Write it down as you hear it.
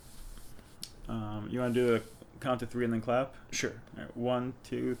You want to do a count to 3 and then clap? Sure. All right, 1,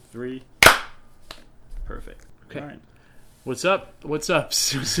 2, 3. Perfect. Okay. All right. What's up? What's up?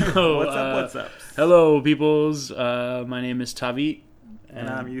 So, What's up? Hello, peoples. My name is Tavit. And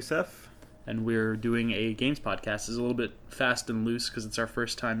I'm Youssef. And we're doing a games podcast. It's a little bit fast and loose because it's our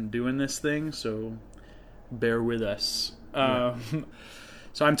first time doing this thing, so bear with us. Yeah.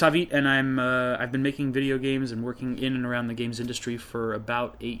 So I'm Tavit, and I've been making video games and working in and around the games industry for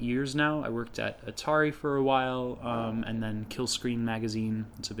about 8 years now. I worked at Atari for a while, and then Kill Screen Magazine.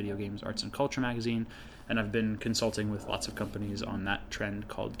 It's a video games arts and culture magazine. And I've been consulting with lots of companies on that trend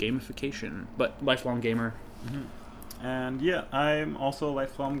called gamification, but lifelong gamer. Mm-hmm. And yeah, I'm also a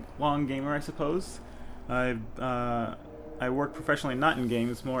lifelong gamer, I suppose. I work professionally not in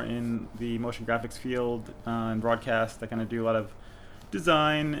games, more in the motion graphics field and broadcast. I kind of do a lot of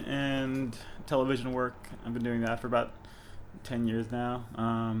design and television work. I've been doing that for about 10 years now.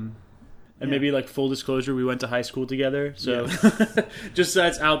 And maybe, like, full disclosure, we went to high school together, so just so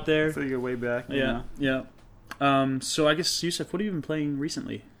that's out there. So you go way back. Yeah. So I guess, Youssef, what have you been playing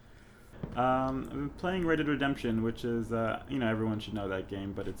recently? I've been playing Red Dead Redemption, which is, everyone should know that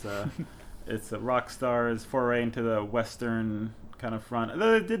game, but it's a Rockstar's foray into the Western kind of front.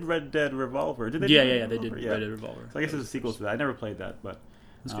 They did Red Dead Revolver. Did they? Yeah, they did Red Dead Revolver. So I guess it's a sequel to that. I never played that, but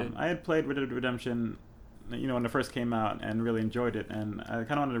I had played Red Dead Redemption, when it first came out, and really enjoyed it, and I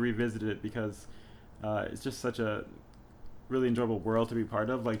kind of wanted to revisit it because it's just such a really enjoyable world to be part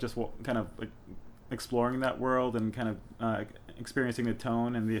of. Like, just kind of like exploring that world and kind of experiencing the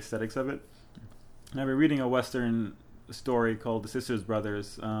tone and the aesthetics of it. And I've been reading a Western story called The Sisters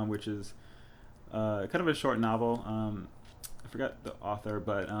Brothers, which is kind of a short novel. I forgot the author,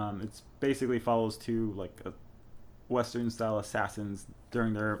 but it's basically follows two like Western style assassins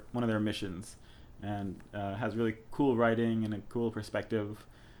during one of their missions, and has really cool writing and a cool perspective,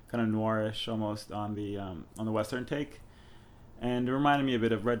 kind of noirish almost on the Western take. And it reminded me a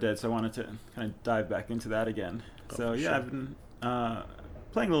bit of Red Dead, so I wanted to kind of dive back into that again. Sure. I've been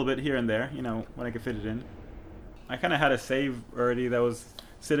playing a little bit here and there, when I could fit it in. I kind of had a save already that was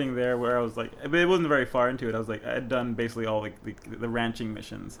sitting there where I was like, but it wasn't very far into it. I was like, I had done basically all like the ranching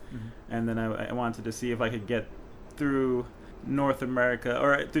missions, and then I wanted to see if I could get through North America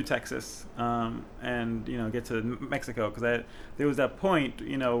or through Texas, and get to Mexico, because there was that point,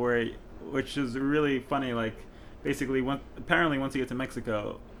 which is really funny, like. Basically, apparently once you get to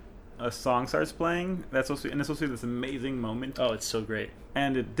Mexico, a song starts playing. It's supposed to be this amazing moment. Oh, it's so great.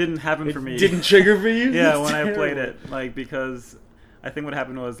 And it didn't happen for me. It didn't trigger for you? Yeah, when I played it. Because I think what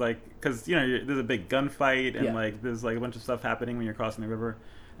happened was, because, there's a big gunfight, and, there's, a bunch of stuff happening when you're crossing the river.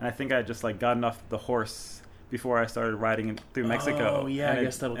 And I think I had just, gotten off the horse before I started riding through Mexico. Oh, yeah, I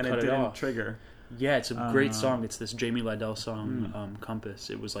guess that'll cut it off. And it didn't trigger. Yeah, it's a great song. It's this Jamie Lydell song,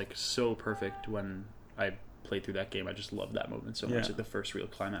 Compass. It was, so perfect when I played through that game. I just loved that moment so much. Like the first real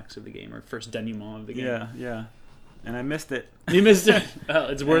climax of the game, or first denouement of the game. Yeah. And I missed it. You missed it.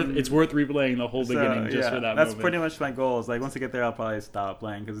 It's worth replaying the whole beginning just for that moment. That's pretty much my goal. Is once I get there, I'll probably stop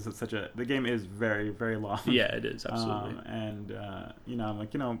playing, because it's the game is very, very long. Yeah, it is, absolutely. And I'm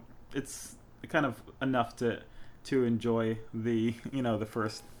like, it's kind of enough to enjoy the the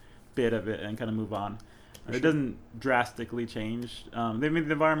first bit of it and kind of move on. It doesn't drastically change. The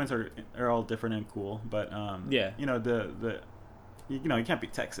environments are all different and cool, but you can't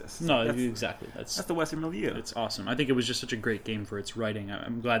beat Texas. No, exactly. That's the Western milieu. It's awesome. I think it was just such a great game for its writing.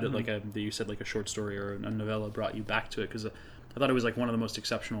 I'm glad that that you said a short story or a novella brought you back to it, because I thought it was one of the most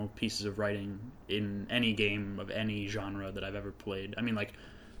exceptional pieces of writing in any game of any genre that I've ever played. I mean,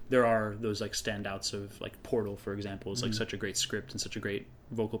 there are those standouts of Portal, for example, is such a great script and such a great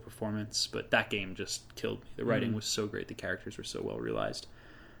vocal performance, but that game just killed me. The writing was so great, the characters were so well realized.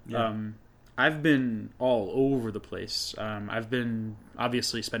 Yeah. I've been all over the place. I've been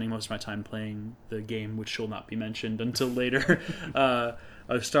obviously spending most of my time playing the game which shall not be mentioned until later, a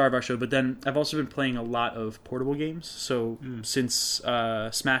star of our show, but then I've also been playing a lot of portable games. So since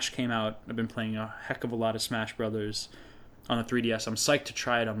Smash came out, I've been playing a heck of a lot of Smash Brothers on the 3DS. I'm psyched to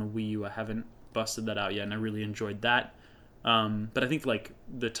try it on the Wii U. I haven't busted that out yet, and I really enjoyed that. But I think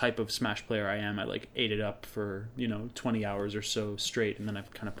the type of Smash player I am, I ate it up for 20 hours or so straight, and then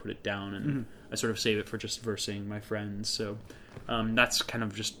I've kind of put it down, and I sort of save it for just versing my friends. So that's kind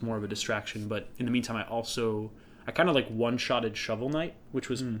of just more of a distraction. But in the meantime, I kind of one-shotted Shovel Knight, which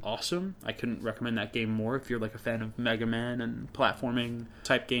was awesome. I couldn't recommend that game more. If you're a fan of Mega Man and platforming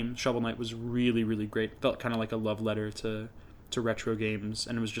type game, Shovel Knight was really, really great. Felt kind of like a love letter to retro games,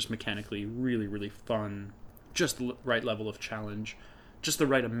 and it was just mechanically really, really fun. Just the right level of challenge, just the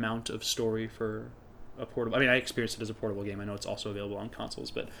right amount of story for a portable. I mean, I experienced it as a portable game. I know it's also available on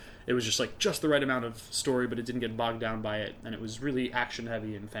consoles, but it was just like just the right amount of story, but it didn't get bogged down by it, and it was really action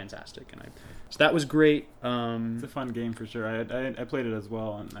heavy and fantastic. And so that was great. It's a fun game for sure. I played it as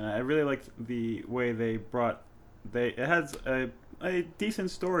well, and I really liked the way they brought. It has a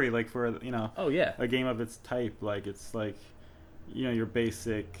decent story, like for Oh yeah. a game of its type. Like it's like your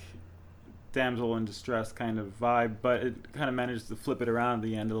basic damsel in distress kind of vibe, but it kind of managed to flip it around at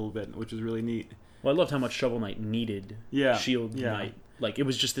the end a little bit, which is really neat. Well, I loved how much Shovel Knight needed Shield Knight. Like it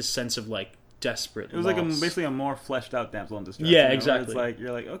was just this sense of like desperate. It was loss. like basically a more fleshed out damsel in distress. Yeah, exactly. It's like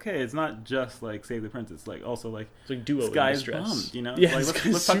you're like, okay, it's not just like save the princess. Like also like it's like duo this guy in is distress. bummed. Yeah, like,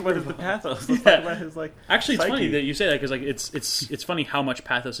 let's talk about his pathos. Let's Yeah. talk about his like. Actually, it's psyche. funny that you say that because like it's funny how much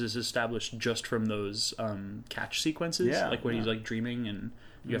pathos is established just from those catch sequences. Yeah, like when he's like dreaming and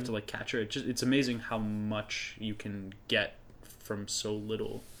you have to like catch her. It's amazing how much you can get from so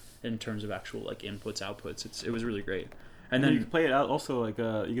little in terms of actual like inputs outputs. It was really great. And then you can play it out also like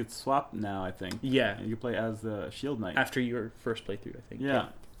you could swap now, I think. Yeah, you can play as the Shield Knight after your first playthrough, I think. Yeah.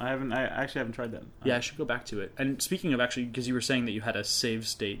 I actually haven't tried that. Yeah, I should go back to it. And speaking of actually, because you were saying that you had a save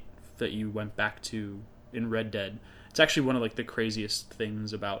state that you went back to in Red Dead, it's actually one of like the craziest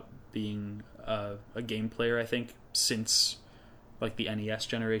things about being a game player, I think, since like the NES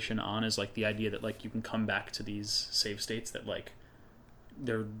generation on, is like the idea that like you can come back to these save states that like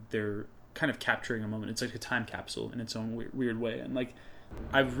they're kind of capturing a moment. It's like a time capsule in its own weird way. And like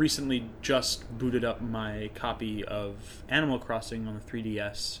I've recently just booted up my copy of Animal Crossing on the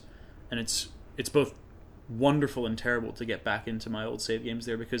 3DS, and it's both wonderful and terrible to get back into my old save games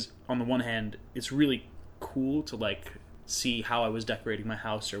there, because on the one hand it's really cool to like see how I was decorating my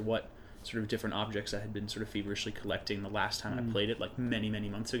house or what sort of different objects I had been sort of feverishly collecting the last time I played it, like many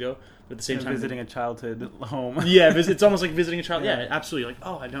months ago. But at the same time, visiting a childhood home. Yeah, it's almost like visiting a child. Yeah, absolutely. Like,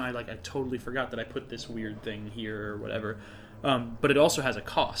 oh, I totally forgot that I put this weird thing here or whatever. But it also has a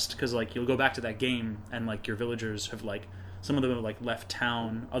cost, because like you'll go back to that game and like your villagers have like, some of them have like left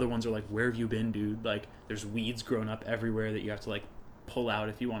town. Other ones are like, where have you been, dude? Like there's weeds growing up everywhere that you have to like pull out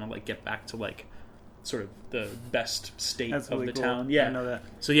if you want to like get back to like sort of the best state of the town. Yeah, I know that.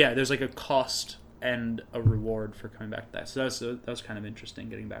 So yeah, there's like a cost and a reward for coming back to that. So that was kind of interesting,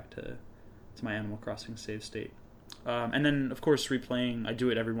 getting back to my Animal Crossing save state. And then of course replaying. I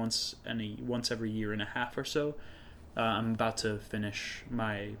do it once every year and a half or so. I'm about to finish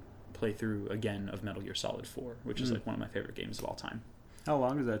my playthrough again of Metal Gear Solid 4, which is like one of my favorite games of all time. How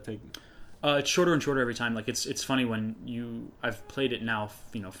long does that take? It's shorter and shorter every time. Like it's funny when I've played it now,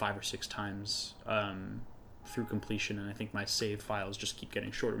 5 or 6 times through completion, and I think my save files just keep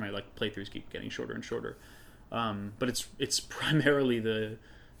getting shorter. My like playthroughs keep getting shorter and shorter. But it's primarily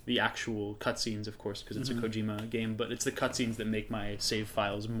the actual cutscenes, of course, because it's a Kojima game. But it's the cutscenes that make my save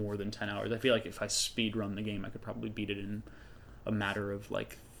files more than 10 hours. I feel like if I speed run the game, I could probably beat it in a matter of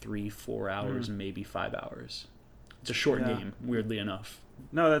like 3-4 hours, maybe 5 hours. It's a short game, weirdly enough.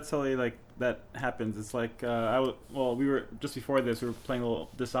 No, that's totally like that happens. It's like we were just before this. We were playing a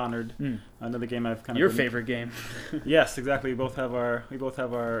little Dishonored, another game I've kind of favorite game. Yes, exactly. We both have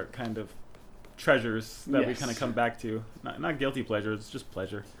our kind of treasures that we kind of come back to. Not guilty pleasures, it's just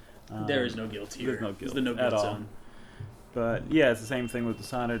pleasure. There is no guilt here. There's no guilt it's the no guilt at all. zone. But yeah, it's the same thing with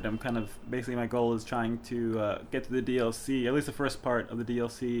Dishonored. I'm kind of basically my goal is trying to get to the DLC, at least the first part of the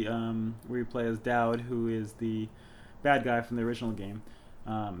DLC, where you play as Dowd, who is the bad guy from the original game.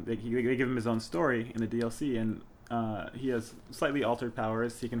 They give him his own story in the DLC, and he has slightly altered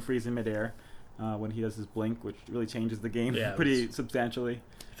powers. He can freeze in midair when he does his blink, which really changes the game pretty substantially.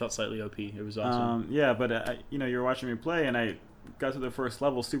 It felt slightly OP. It was awesome. Yeah, but you're watching me play, and I got to the first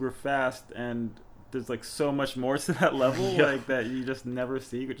level super fast, and there's like so much more to that level, like that you just never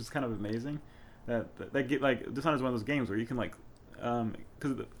see, which is kind of amazing. That like Dishonored is one of those games where you can like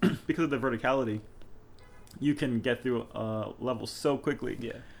because of the verticality, you can get through a level so quickly.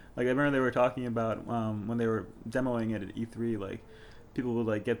 Yeah. Like I remember they were talking about when they were demoing it at E3, like people would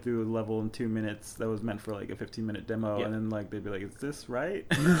like get through a level in 2 minutes that was meant for like a 15-minute demo, and then like they'd be like, "Is this right?"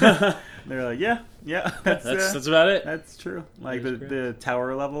 They were like, "Yeah, that's about it. That's true." Like the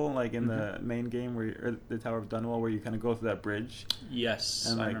tower level, like in the main game or the Tower of Dunwall, where you kind of go through that bridge. Yes,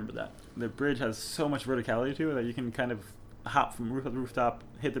 and, I remember that. The bridge has so much verticality to it that you can kind of hop from rooftop to rooftop,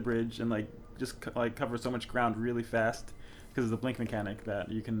 hit the bridge, and like just like cover so much ground really fast because of the blink mechanic that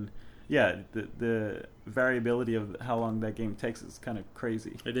you can. Yeah, the variability of how long that game takes is kind of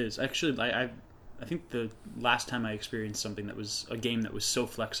crazy. It is. Actually, I think the last time I experienced something that was a game that was so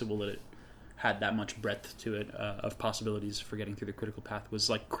flexible that it had that much breadth to it of possibilities for getting through the critical path was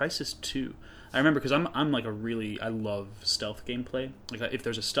like Crysis 2. I remember because I'm like I love stealth gameplay. Like if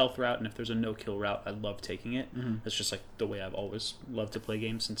there's a stealth route and if there's a no-kill route, I love taking it. That's just like the way I've always loved to play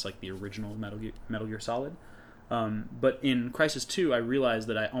games since like the original Metal Gear Solid. But in Crysis 2, I realized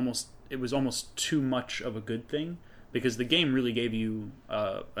that it was almost too much of a good thing, because the game really gave you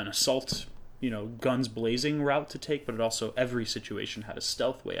an assault, guns blazing route to take, but it also, every situation had a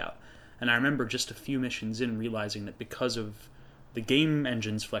stealth way out. And I remember just a few missions in realizing that because of the game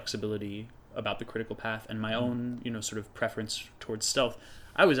engine's flexibility about the critical path and my own, sort of preference towards stealth,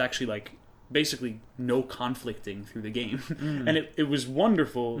 I was actually like basically no conflicting through the game. And it was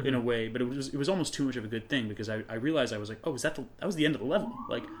wonderful in a way, but it was almost too much of a good thing, because I realized I was like, oh, that was the end of the level.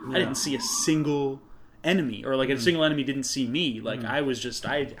 Like I didn't see a single enemy, or like a single enemy didn't see me. Like I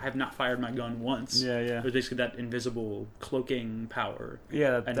have not fired my gun once. It was basically that invisible cloaking power.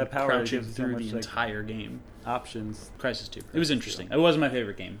 That power crouching gives through so much, the entire game. Options. Crysis 2. It was interesting. It wasn't my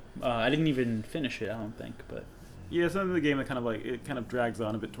favorite game. I didn't even finish it, I don't think, but yeah, some of the game that kind of drags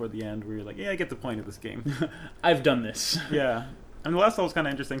on a bit toward the end, where you're like, I get the point of this game. I've done this. Yeah, and the last level was kind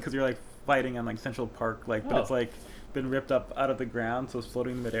of interesting because you're like fighting on like Central Park, but it's like been ripped up out of the ground, so it's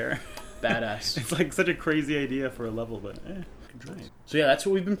floating in midair. Badass. It's like such a crazy idea for a level, but So yeah, that's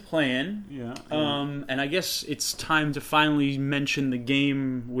what we've been playing. Yeah. And I guess it's time to finally mention the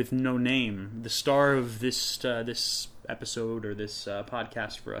game with no name. The star of this this episode, or this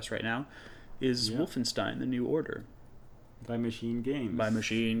podcast for us right now, is Wolfenstein: The New Order. By Machine Games.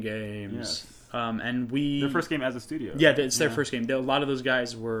 Yes. And their first game as a studio. Yeah, it's their first game. A lot of those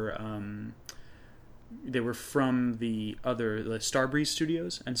guys were they were from the Starbreeze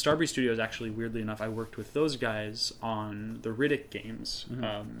Studios, and Starbreeze Studios, actually, weirdly enough, I worked with those guys on the Riddick games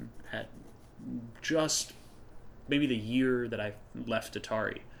at just maybe the year that I left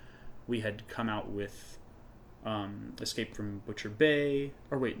Atari. We had come out with Escape from Butcher Bay,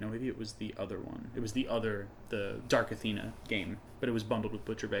 or wait, no, maybe it was the other one. It was the Dark Athena game, but it was bundled with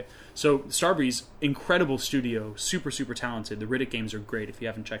Butcher Bay. So Starbreeze, incredible studio, super, super talented. The Riddick games are great. If you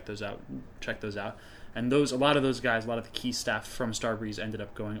haven't checked those out, check those out. And a lot of those guys, a lot of the key staff from Starbreeze ended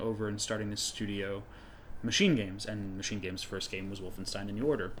up going over and starting this studio, Machine Games, and Machine Games' first game was Wolfenstein: The New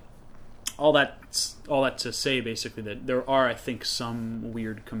Order. All that to say, basically, that there are, I think, some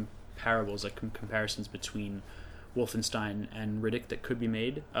weird comparables, like comparisons between Wolfenstein and Riddick that could be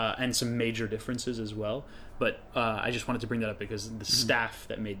made, and some major differences as well. But I just wanted to bring that up because the staff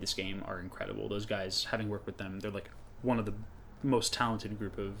that made this game are incredible. Those guys, having worked with them, they're like one of the most talented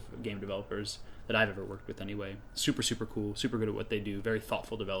group of game developers that I've ever worked with anyway. Super, super cool, super good at what they do, very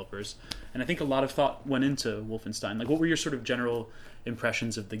thoughtful developers. And I think a lot of thought went into Wolfenstein. Like, what were your sort of general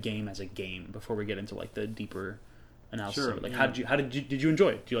impressions of the game as a game before we get into like the deeper analysis of it? Like, did you enjoy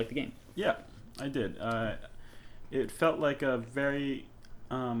it? Do you like the game? Yeah, I did. It felt like a very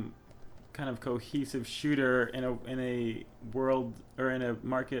kind of cohesive shooter in a world, or in a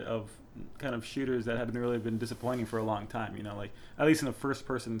market of kind of shooters that have really been disappointing for a long time. Like at least in the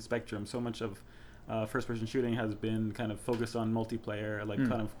first-person spectrum, so much of first-person shooting has been kind of focused on multiplayer, like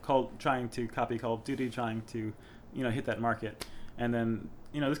kind of trying to copy Call of Duty, trying to hit that market. And then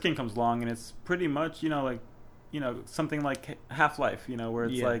this game comes along and it's pretty much something like Half-Life, where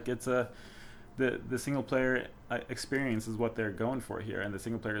it's like it's the single player experience is what they're going for here, and the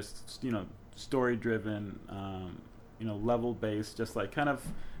single player is story driven, level based, just like kind of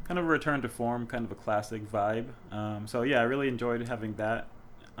a return to form, kind of a classic vibe. So yeah, I really enjoyed having that.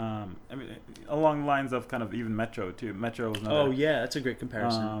 I mean, along the lines of kind of even Metro too. Metro was another. Oh yeah, that's a great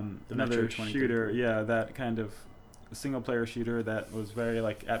comparison. The another Metro shooter, yeah, that kind of single player shooter that was very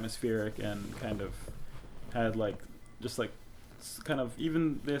like atmospheric and kind of had like just like kind of,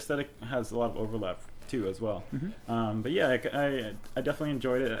 even the aesthetic has a lot of overlap too as well. But yeah, I definitely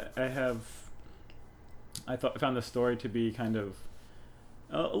enjoyed it. I found the story to be kind of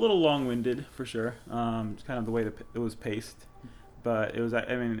a little long-winded for sure. Kind of the way that it was paced, but it was.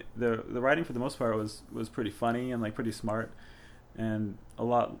 I mean, the writing for the most part was pretty funny and like pretty smart, and a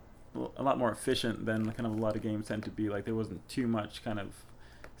lot more efficient than kind of a lot of games tend to be. Like there wasn't too much kind of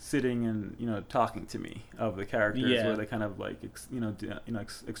sitting and talking to me of the characters, where they kind of like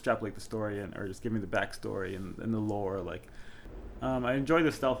extrapolate the story or just give me the backstory and the lore. Like I enjoy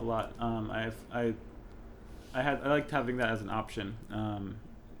the stealth a lot. I liked having that as an option.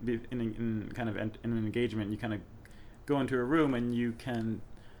 In an engagement, you kind of go into a room and you can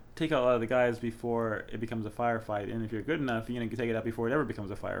take out a lot of the guys before it becomes a firefight, and if you're good enough, you can take it out before it ever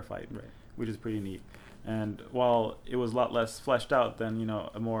becomes a firefight, which is pretty neat. And while it was a lot less fleshed out than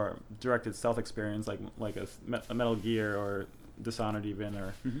a more directed stealth experience like a Metal Gear or Dishonored even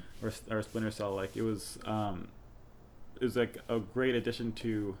or Splinter Cell. Like it was like a great addition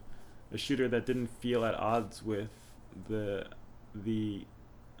to a shooter that didn't feel at odds with the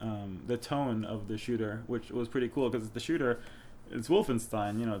tone of the shooter, which was pretty cool because the shooter, it's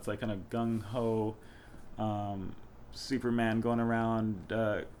Wolfenstein. You know, it's like kind of gung ho, Superman going around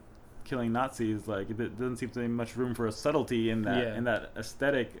killing Nazis. Like it doesn't seem to be much room for a subtlety in that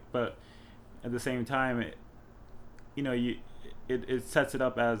aesthetic, but at the same time, it sets it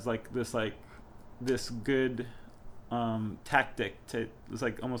up as this good tactic to, it's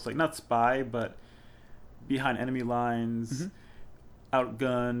like almost like not spy, but behind enemy lines,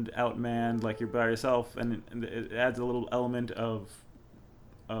 outgunned, outmanned, like you're by yourself, and it adds a little element of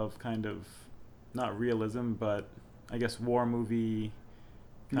kind of not realism, but I guess war movie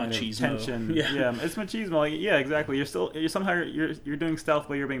kind machismo. Of tension. Yeah, it's machismo. Like, yeah, exactly. You're doing stealth,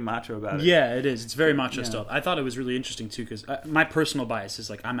 but you're being macho about it. Yeah, it is. It's very macho stealth. I thought it was really interesting too because my personal bias is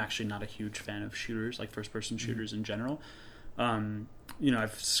like I'm actually not a huge fan of shooters, like first-person shooters in general.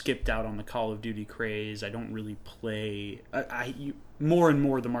 I've skipped out on the Call of Duty craze. I don't really play. More and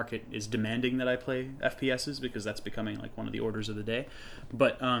more, the market is demanding that I play FPSs because that's becoming like one of the orders of the day.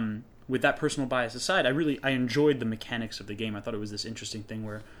 But with that personal bias aside, I enjoyed the mechanics of the game. I thought it was this interesting thing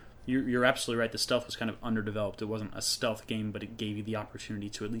where you're absolutely right. The stealth was kind of underdeveloped. It wasn't a stealth game, but it gave you the opportunity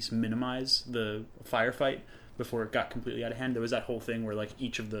to at least minimize the firefight before it got completely out of hand. There was that whole thing where like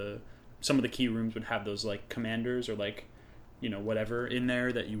some of the key rooms would have those like commanders or like whatever in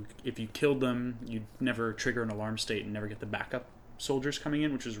there that if you killed them, you'd never trigger an alarm state and never get the backup soldiers coming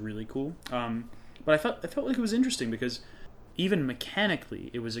in, which was really cool. But I felt like it was interesting because even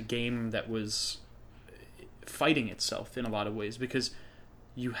mechanically, it was a game that was fighting itself in a lot of ways because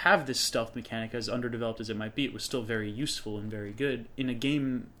you have this stealth mechanic, as underdeveloped as it might be. It was still very useful and very good in a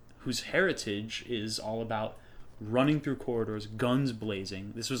game whose heritage is all about running through corridors, guns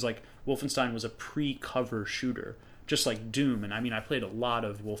blazing. This was like Wolfenstein was a pre-cover shooter, just like Doom. And I mean, I played a lot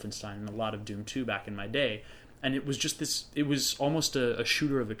of Wolfenstein and a lot of Doom 2 back in my day. And it was just this, it was almost a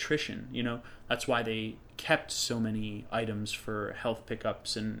shooter of attrition, That's why they kept so many items for health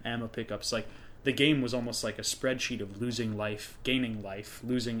pickups and ammo pickups. Like, the game was almost like a spreadsheet of losing life, gaining life,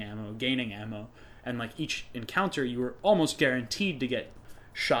 losing ammo, gaining ammo. And like each encounter, you were almost guaranteed to get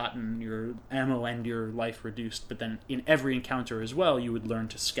shot and your ammo and your life reduced. But then in every encounter as well, you would learn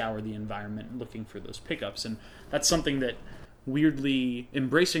to scour the environment looking for those pickups. And that's something that weirdly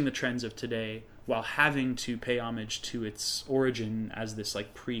embracing the trends of today while having to pay homage to its origin as this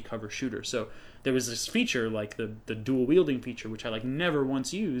like pre-cover shooter. So there was this feature like the dual wielding feature, which I like never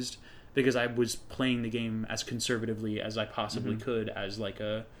once used because I was playing the game as conservatively as I possibly could as like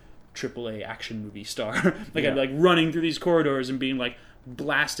a AAA action movie star. I'd be like running through these corridors and being like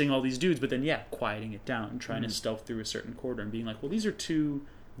blasting all these dudes, but then quieting it down and trying to stealth through a certain corridor and being like, well, these are two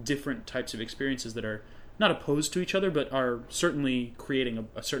different types of experiences that are not opposed to each other, but are certainly creating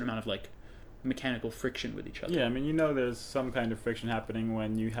a certain amount of like mechanical friction with each other. Yeah, I mean, there's some kind of friction happening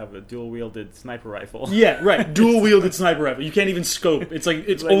when you have a dual-wielded sniper rifle. Yeah, right. Dual-wielded sniper rifle. You can't even scope. It's like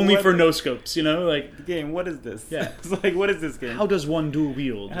it's like, only for no scopes. Like the game. What is this? Yeah, it's like what is this game? How does one dual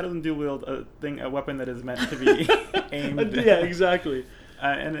wield? How does one dual wield a weapon that is meant to be aimed? Yeah, exactly.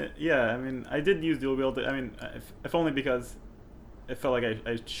 I mean, I did use dual wield. I mean, if only because it felt like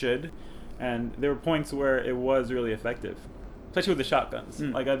I should, and there were points where it was really effective. Especially with the shotguns.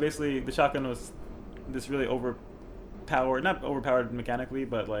 Like, the shotgun was this really not overpowered mechanically,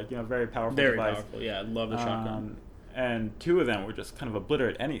 but, like, very powerful Very device. Powerful, yeah. I love the shotgun. And two of them were just kind of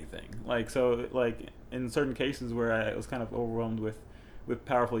obliterate anything. Like, so, like, in certain cases where I was kind of overwhelmed with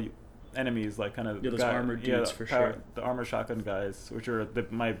powerful enemies, like, kind of... those armored dudes, for sure. The armored shotgun guys, which are the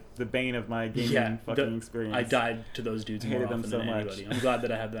bane of my gaming fucking experience. I died to those dudes more often than anybody. I'm glad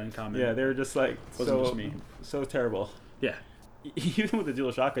that I have that in common. Yeah, they were just, like, so terrible. Yeah. Even with the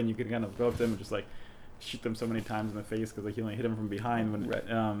dual shotgun, you could kind of go up to them and just like shoot them so many times in the face because like you only hit them from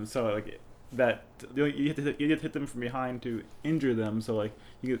behind. So like that you have to hit them from behind to injure them. So like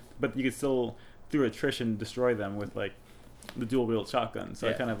you could still through attrition destroy them with like the dual wield shotgun. So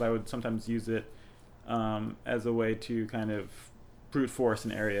I would sometimes use it as a way to kind of brute force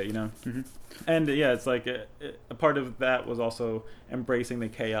an area, And it's like a part of that was also embracing the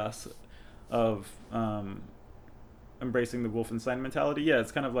chaos of. Embracing the Wolfenstein mentality. Yeah,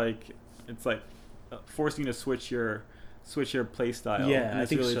 it's kind of like forcing you to switch your play style in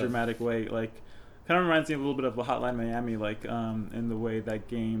this really dramatic way. Like, kind of reminds me a little bit of Hotline Miami, like in the way that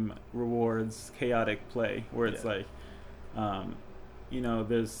game rewards chaotic play, where it's like,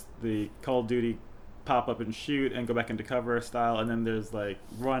 there's the Call of Duty pop up and shoot and go back into cover style, and then there's like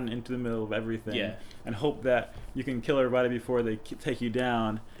run into the middle of everything and hope that you can kill everybody before they take you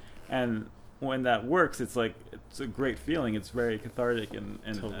down. And when that works, it's like it's a great feeling. It's very cathartic and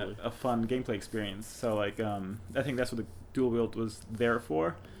Totally. a fun gameplay experience. So like I think that's what the dual wield was there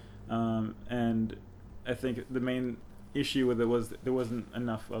for, and I think the main issue with it was there wasn't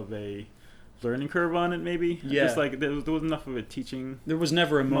enough of a learning curve on it. Maybe just like there was enough of a teaching. There was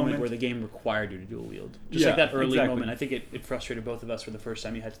never a moment where the game required you to dual wield. Just like that early moment. I think it frustrated both of us for the first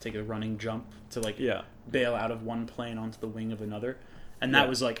time you had to take a running jump to like bail out of one plane onto the wing of another. And that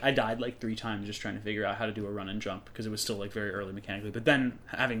was like, I died like 3 times just trying to figure out how to do a run and jump because it was still like very early mechanically. But then,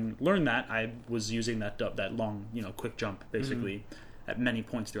 having learned that, I was using that long, quick jump basically at many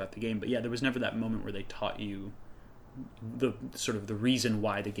points throughout the game. But yeah, there was never that moment where they taught you the sort of the reason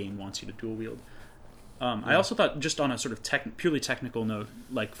why the game wants you to dual wield. I also thought, just on a sort of purely technical note,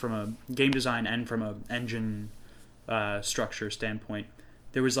 like from a game design and from a engine structure standpoint,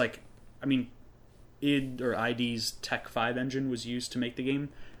 there was like, I mean, id or ID's Tech 5 engine was used to make the game,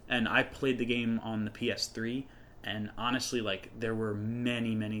 and I played the game on the PS3, and honestly, like, there were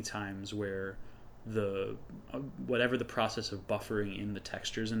many times where the whatever the process of buffering in the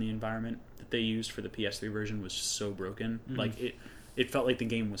textures in the environment that they used for the PS3 version was so broken. Like it felt like the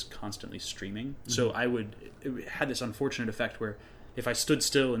game was constantly streaming. So it had this unfortunate effect where if I stood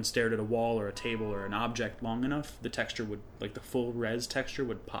still and stared at a wall or a table or an object long enough, the texture would, like the full res texture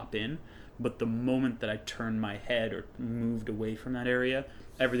would pop in. But the moment that I turned my head or moved away from that area,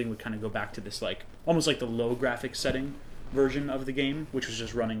 everything would kind of go back to this, like, almost like the low graphics setting version of the game, which was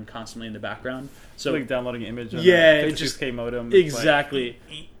just running constantly in the background. So like downloading an image on a it just 56K modem. Exactly.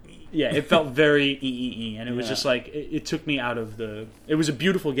 Yeah, it felt very and it was just like it took me out of the. It was a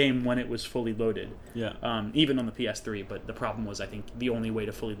beautiful game when it was fully loaded. Yeah. Even on the PS3, but the problem was, I think the only way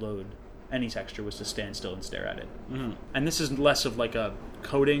to fully load any texture was to stand still and stare at it. And this is less of like a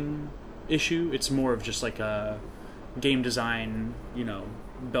coding issue. It's more of just like a game design,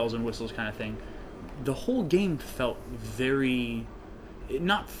 bells and whistles kind of thing. The whole game felt very,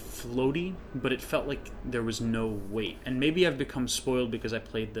 not floaty, but it felt like there was no weight. And maybe I've become spoiled because I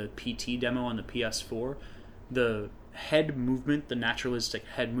played the PT demo on the PS4. The head movement, the naturalistic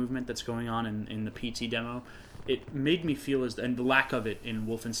head movement that's going on in the PT demo, it made me feel and the lack of it in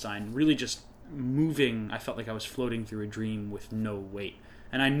Wolfenstein, really just moving, I felt like I was floating through a dream with no weight.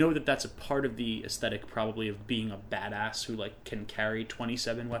 And I know that that's a part of the aesthetic, probably, of being a badass who like can carry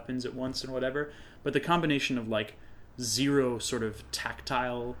 27 weapons at once and whatever. But the combination of like zero sort of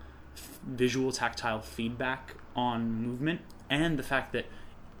visual tactile feedback on movement, and the fact that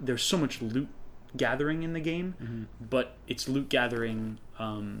there's so much loot gathering in the game, but it's loot gathering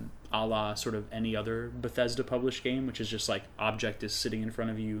a la sort of any other Bethesda published game, which is just like object is sitting in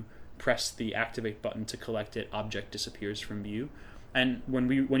front of you, press the activate button to collect it, object disappears from view. And when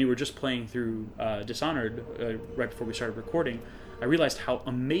you were just playing through Dishonored right before we started recording, I realized how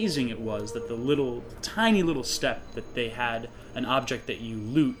amazing it was that the tiny little step that they had an object that you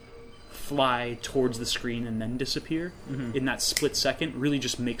loot fly towards the screen and then disappear in that split second really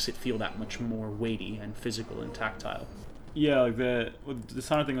just makes it feel that much more weighty and physical and tactile. Yeah, like the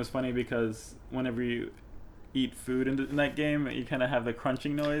Dishonored thing was funny because whenever you eat food in that game, you kind of have the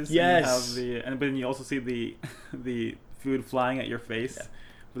crunching noise. Yes. But then you also see the food flying at your face. Yeah.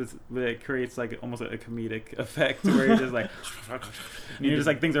 But it creates like almost a comedic effect where you're just like, you're just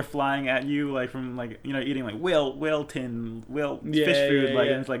like things are flying at you like from like eating like whale fish food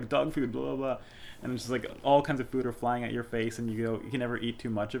and it's like dog food blah blah blah, and it's just like all kinds of food are flying at your face and you can never eat too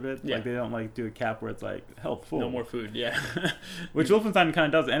much of it. Like they don't like do a cap where it's like healthful, no more food, which Wolfenstein kind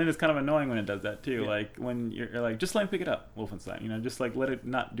of does, and it is kind of annoying when it does that too. Like when you're like just let me pick it up, Wolfenstein, just like let it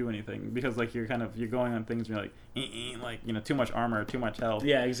not do anything, because like you're going on things and you're like too much armor, too much health.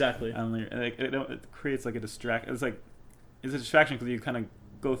 Yeah, exactly. And it creates like a distraction. It's a distraction because you kind of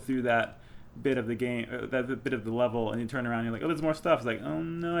go through that bit of the game, that bit of the level, and you turn around and you're like, oh, there's more stuff. It's like, oh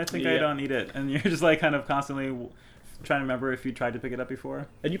no, I think I don't need it, and you're just like kind of constantly trying to remember if you tried to pick it up before.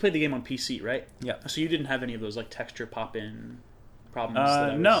 And you played the game on PC, right? Yeah. So you didn't have any of those like texture pop in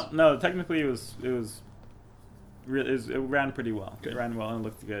problems. No. Technically, it ran pretty well. Good. It ran well and it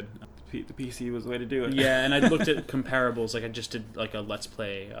looked good. The PC was the way to do it. Yeah, and I looked at comparables. Like I just did like a Let's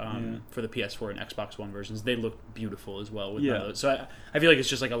Play for the PS4 and Xbox One versions. They look beautiful as well. With none of those. So I feel like it's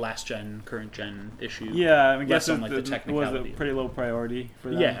just like a last gen, current gen issue. Yeah, I guess on like the technicality. It was a pretty low priority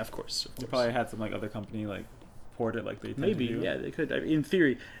for them. Yeah, of course. They probably had some like other company like port it like they tend maybe to do. Yeah, they could. In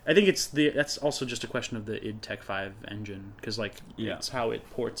theory, I think that's also just a question of the id Tech 5 engine, because like it's how it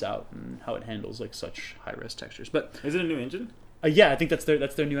ports out and how it handles like such high res textures. But is it a new engine? Yeah, I think that's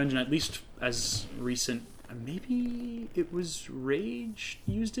their new engine, at least as recent. Maybe it was Rage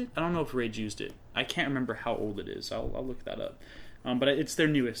used it. I don't know if Rage used it. I can't remember how old it is. I'll look that up. But it's their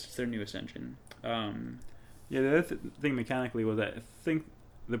newest. It's their newest engine. Yeah, the other thing mechanically was that I think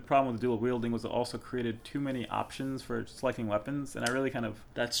the problem with dual wielding was it also created too many options for selecting weapons, and I really kind of...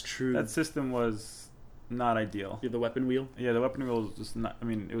 That's true. That system was not ideal. Yeah, the weapon wheel? Yeah, the weapon wheel was just not... I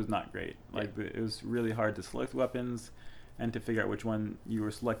mean, it was not great. Like, it was really hard to select weapons and to figure out which one you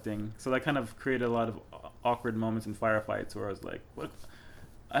were selecting. So that kind of created a lot of awkward moments in firefights where I was like, what?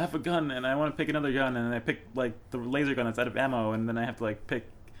 I have a gun and I want to pick another gun, and then I pick like the laser gun that's out of ammo, and then I have to like pick...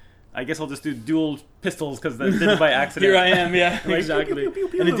 I guess I'll just do dual pistols because I did it by accident. Here I am, yeah, like, exactly. Pew, pew, pew,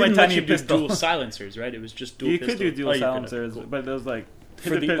 pew, and it didn't let you do pistol. dual silencers, right? It was just dual pistol. You could do dual silencers, cool. but it was like...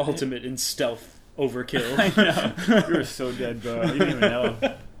 For the ultimate in stealth overkill. I know. You were so dead, bro. You didn't even know.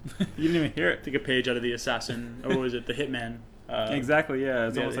 You didn't even hear it. Take a page out of the Assassin, or what was it, the Hitman? Exactly, yeah.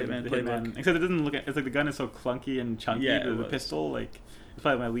 It's almost like Hitman the playbook. Hitman. Except it doesn't look... It's like the gun is so clunky and chunky. Yeah, the pistol, like... It's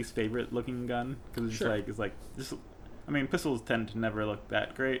probably my least favorite looking gun. Because it's like... Just, I mean, pistols tend to never look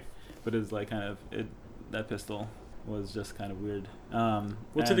that great. But it's like kind of... That pistol was just kind of weird. Well,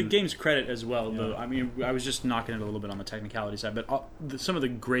 to the game's credit as well, though, I mean, I was just knocking it a little bit on the technicality side, but some of the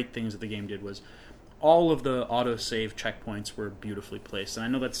great things that the game did was all of the autosave checkpoints were beautifully placed. And I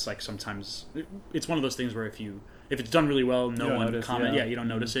know that's like sometimes... It's one of those things where if it's done really well, no one comments. Yeah, you don't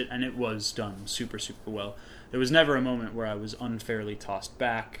notice it, and it was done super, super well. There was never a moment where I was unfairly tossed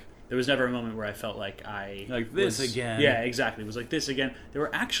back. There was never a moment where I felt like again. Yeah, exactly. It was like this again. There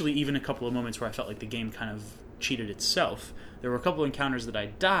were actually even a couple of moments where I felt like the game kind of cheated itself. There were a couple of encounters that I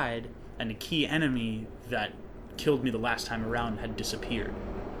died, and a key enemy that killed me the last time around had disappeared.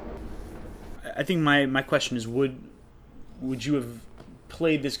 I think my question is, would you have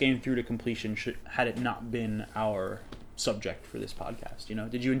played this game through to completion had it not been our subject for this podcast? You know,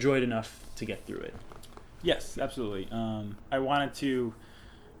 did you enjoy it enough to get through it? Yes, absolutely. I wanted to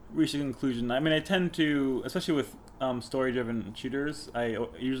reach a conclusion. I mean, I tend to, especially with story-driven shooters, I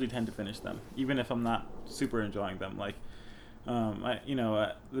usually tend to finish them, even if I'm not super enjoying them. Like,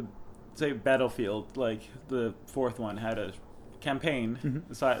 say Battlefield, like the fourth one had a campaign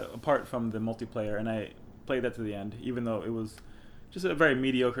aside, apart from the multiplayer, and I played that to the end, even though it was just a very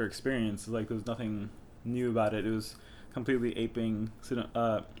mediocre experience. Like, there was nothing new about it. It was completely aping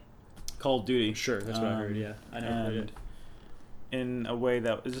Call of Duty. Sure, that's what I heard. Yeah, I never played it. In a way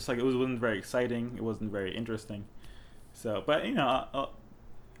that it's just like it wasn't very exciting. It wasn't very interesting. So, but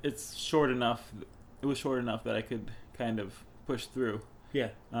it's short enough. It was short enough that I could kind of push through. Yeah.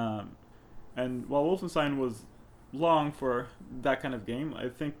 And while Wolfenstein was long for that kind of game, I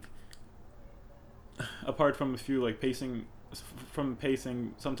think apart from a few like pacing,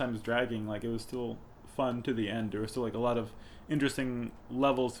 sometimes dragging, like it was still fun to the end. There was still like a lot of interesting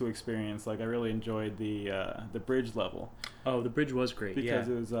levels to experience. Like I really enjoyed the bridge level. Oh, the bridge was great because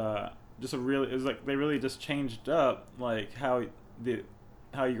it was it was like they really just changed up like how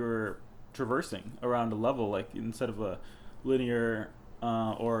you're traversing around a level. Like instead of a linear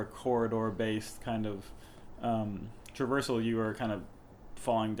or corridor based kind of traversal, you were kind of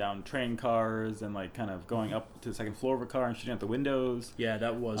falling down train cars and like kind of going up to the second floor of a car and shooting out the windows. Yeah,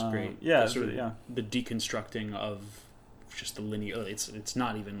 that was great. Yeah, the deconstructing of just the linear. It's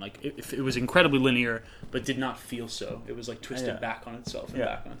not even like it was incredibly linear, but did not feel so. It was like twisted back on itself and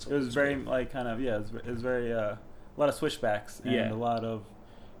back on itself. It was very like kind of it was very a lot of switchbacks and a lot of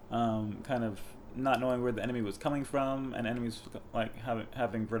kind of not knowing where the enemy was coming from, and enemies like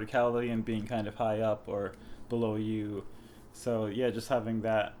having verticality and being kind of high up or below you. So yeah, just having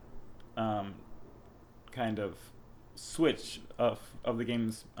that kind of switch of the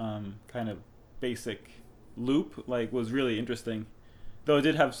game's kind of basic loop like was really interesting. Though it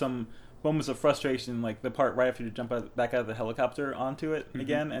did have some moments of frustration, like the part right after you jump back out of the helicopter onto it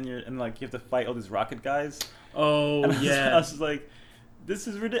again, and like you have to fight all these rocket guys. Oh, and I was like, this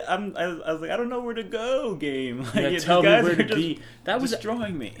is ridiculous. I was like, I don't know where to go, game. Like, tell me where to be. That was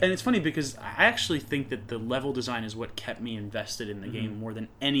destroying me. And it's funny because I actually think that the level design is what kept me invested in the game more than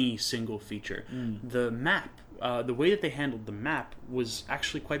any single feature. The map, the way that they handled the map was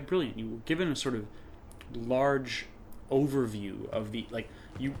actually quite brilliant. You were given a sort of large overview of the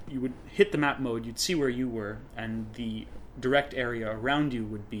you would hit the map mode, you'd see where you were, and the direct area around you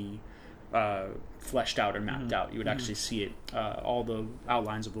would be fleshed out or mapped out. You would actually see it, all the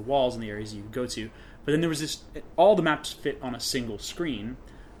outlines of the walls and the areas you would go to. But then there was all the maps fit on a single screen,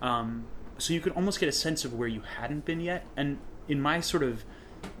 so you could almost get a sense of where you hadn't been yet. And in my sort of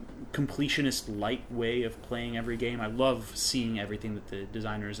completionist light way of playing every game, I love seeing everything that the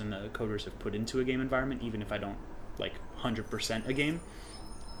designers and the coders have put into a game environment, even if I don't like 100% a game.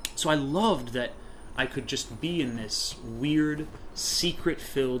 So I loved that I could just be in this weird,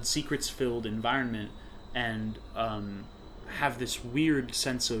 secrets-filled environment and have this weird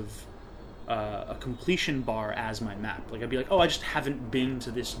sense of a completion bar as my map. Like, I'd be like, oh, I just haven't been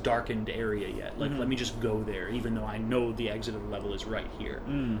to this darkened area yet. Like, let me just go there, even though I know the exit of the level is right here.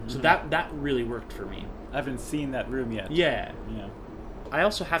 So that really worked for me. I haven't seen that room yet. Yeah. I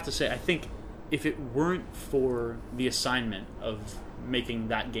also have to say, I think if it weren't for the assignment of making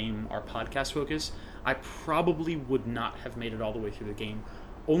that game our podcast focus, I probably would not have made it all the way through the game.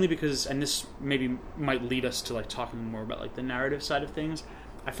 Only because, and this maybe might lead us to like talking more about like the narrative side of things,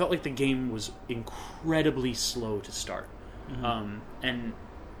 I felt like the game was incredibly slow to start. And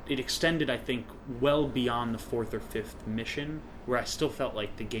it extended, I think, well beyond the 4th or 5th mission, where I still felt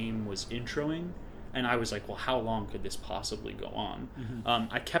like the game was introing, and I was like, well, how long could this possibly go on?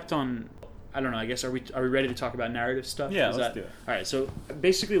 I kept on, I don't know, I guess, are we ready to talk about narrative stuff? Yeah, let's do it. Alright, so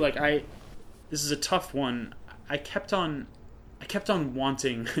basically, like, this is a tough one. I kept on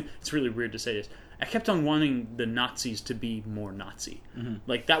wanting, it's really weird to say this, I kept on wanting the Nazis to be more Nazi.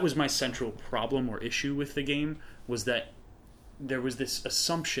 Like, that was my central problem or issue with the game, was that there was this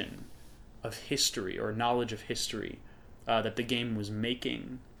assumption of history or knowledge of history that the game was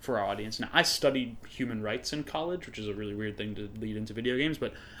making for our audience. Now, I studied human rights in college, which is a really weird thing to lead into video games,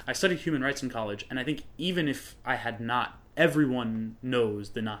 but I studied human rights in college, and I think even if I had not, everyone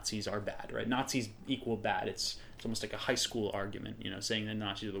knows the Nazis are bad, right? Nazis equal bad. It's almost like a high school argument, you know, saying that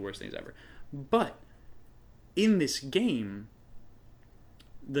Nazis are the worst things ever. But in this game,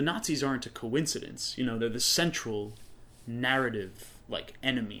 the Nazis aren't a coincidence. You know, they're the central narrative, like,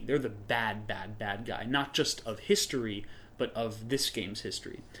 enemy. They're the bad guy, not just of history, but of this game's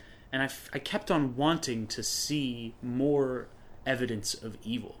history. And I kept on wanting to see more evidence of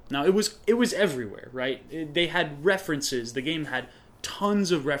evil. Now, it was everywhere, right? They had references. The game had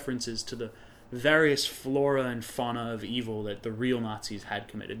tons of references to the various flora and fauna of evil that the real Nazis had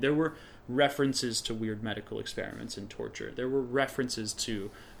committed. There were references to weird medical experiments and torture. There were references to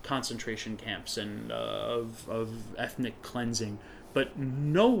concentration camps and of ethnic cleansing. But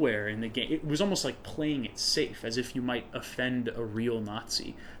nowhere in the game, it was almost like playing it safe, as if you might offend a real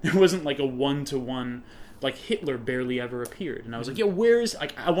Nazi. There wasn't like a one-to-one, like Hitler barely ever appeared. And I was like, where's,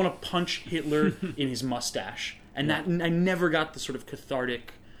 like, I want to punch Hitler in his mustache. And that, I never got the sort of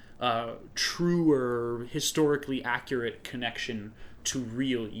cathartic, truer, historically accurate connection to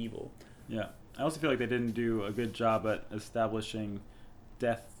real evil. Yeah. I also feel like they didn't do a good job at establishing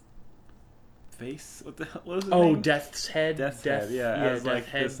Death Face? What was his name? Death's Head. Death's Head, yeah. As like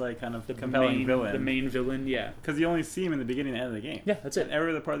Head, this like kind of compelling villain. The main villain, yeah. Because you only see him in the beginning and end of the game. Yeah, that's it. And every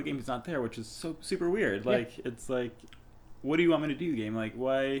other part of the game he's not there, which is so super weird. Like, it's like, what do you want me to do, game? Like,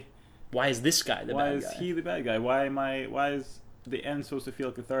 why is this guy the bad guy? Why is he the bad guy? Why is the end supposed to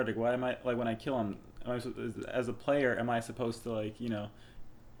feel cathartic? Why am I, like, when I kill him, as a player, am I supposed to, like, you know,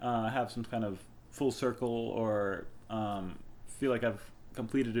 have some kind of full circle or feel like I've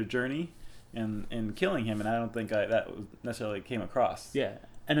completed a journey in killing him? And I don't think that necessarily came across. Yeah.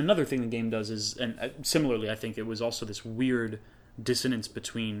 And another thing the game does is, and similarly, I think it was also this weird dissonance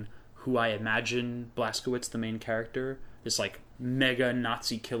between who I imagine Blazkowicz, the main character, this like mega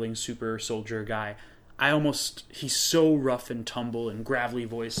Nazi killing super soldier guy. He's so rough and tumble and gravelly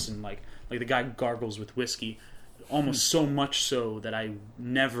voice, and like the guy gargles with whiskey, almost so much so that I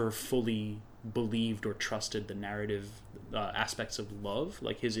never fully believed or trusted the narrative aspects of love,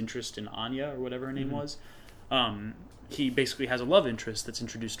 like his interest in Anya or whatever her name was. He basically has a love interest that's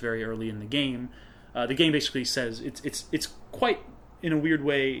introduced very early in the game. The game basically says it's quite, in a weird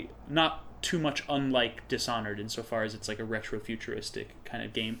way, not too much unlike Dishonored insofar as it's like a retro-futuristic kind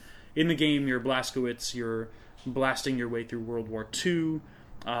of game. In the game, you're Blazkowicz, you're blasting your way through World War II,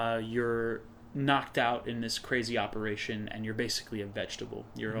 you're knocked out in this crazy operation, and you're basically a vegetable.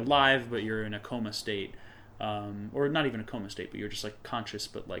 You're alive, but you're in a coma state. Or not even a coma state, but you're just like conscious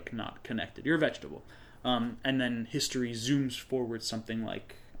but like not connected. You're a vegetable. And then history zooms forward something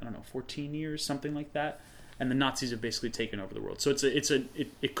like, I don't know, 14 years, something like that. And the Nazis have basically taken over the world. So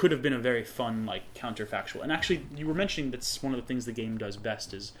it could have been a very fun, like, counterfactual. And actually, you were mentioning that's one of the things the game does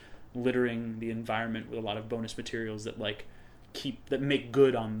best, is littering the environment with a lot of bonus materials that like that make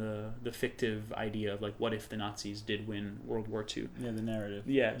good on the fictive idea of like, what if the Nazis did win World War II? Yeah, the narrative.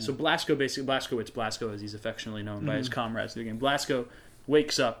 Yeah. So Blazko, as he's affectionately known by his comrades in the game, Blazko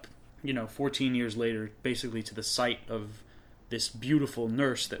wakes up, 14 years later, basically to the sight of this beautiful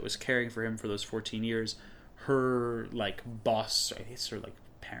nurse that was caring for him for those 14 years. Her like boss, I guess her like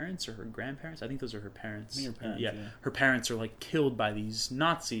parents or her grandparents. I think those are her parents. I think her parents, yeah. Her parents are like killed by these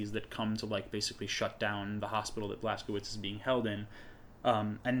Nazis that come to like basically shut down the hospital that Blazkowicz is being held in.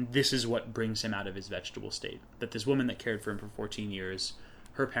 And this is what brings him out of his vegetable state. That this woman that cared for him for 14 years,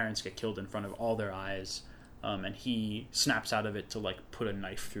 her parents get killed in front of all their eyes, and he snaps out of it to like put a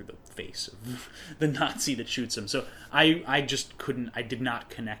knife through the face of the Nazi that shoots him. So I did not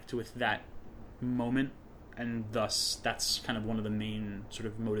connect with that moment, and thus that's kind of one of the main sort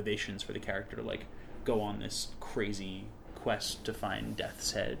of motivations for the character to like go on this crazy quest to find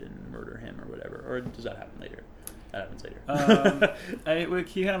Death's Head and murder him or whatever. Or does that happen later? That happens later.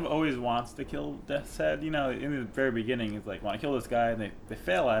 He kind of always wants to kill Death's Head. You know, in the very beginning, it's like, want to kill this guy, and they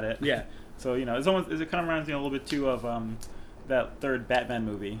fail at it. Yeah. So, you know, it kind of reminds me a little bit, too, of that third Batman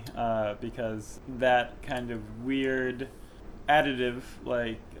movie, because that kind of weird additive,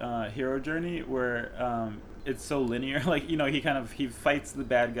 like, hero journey where it's so linear. Like, you know, he fights the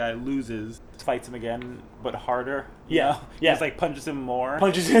bad guy, loses, fights him again, but harder. Yeah. He just, like, punches him more.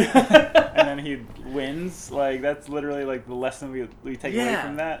 Punches him. And then he wins. Like, that's literally, like, the lesson we take away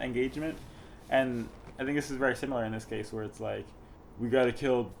from that engagement. And I think this is very similar in this case, where it's like, we gotta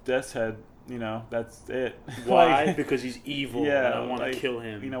kill Death's Head, you know, that's it. Why? Like, because he's evil, yeah, and I want to like, kill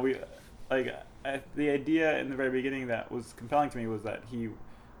him. You know, the idea in the very beginning that was compelling to me was that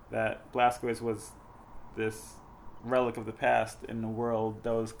Blazkowicz was this relic of the past in a world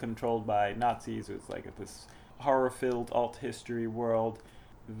that was controlled by Nazis. It was like this horror-filled alt history world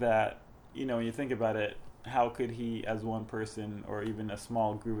that, you know, when you think about it, how could he, as one person or even a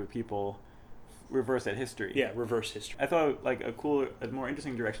small group of people, reverse that history? Yeah, reverse history. I thought like a more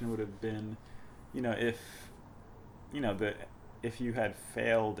interesting direction would have been, you know, if you had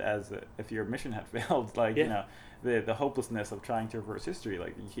failed if your mission had failed, like, you know, the hopelessness of trying to reverse history,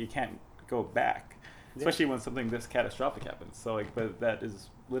 like you can't go back, especially when something this catastrophic happens. So like, but that is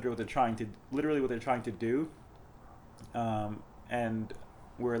literally what they're trying to do, and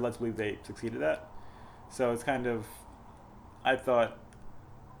we're led to believe they succeeded at. So it's kind of, I thought,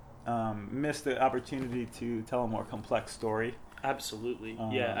 missed the opportunity to tell a more complex story. Absolutely.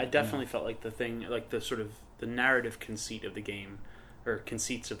 Yeah, I definitely felt like the narrative conceit of the game, or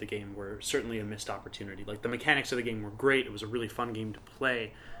conceits of the game, were certainly a missed opportunity. Like, the mechanics of the game were great. It was a really fun game to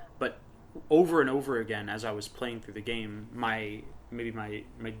play, but over and over again, as I was playing through the game, my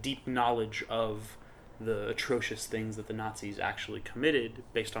deep knowledge of the atrocious things that the Nazis actually committed,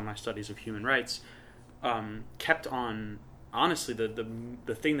 based on my studies of human rights, kept on. Honestly,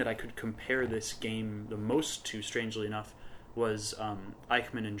 the thing that I could compare this game the most to, strangely enough, was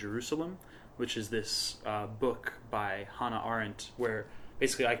Eichmann in Jerusalem, which is this book by Hannah Arendt, where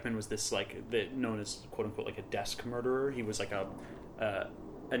basically Eichmann was this, like, known as, quote unquote, like a desk murderer. He was like an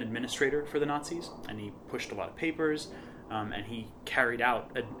administrator for the Nazis, and he pushed a lot of papers, and he carried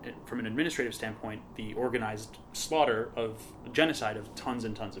out, from an administrative standpoint, the organized slaughter of genocide of tons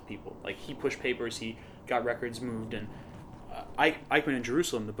and tons of people. Like, he pushed papers, he got records moved, and Eichmann in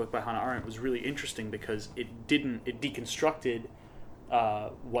Jerusalem, the book by Hannah Arendt, was really interesting because it deconstructed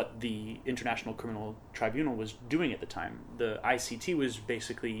what the International Criminal Tribunal was doing at the time. The ICT was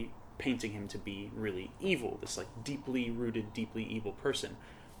basically painting him to be really evil, this like deeply rooted, deeply evil person.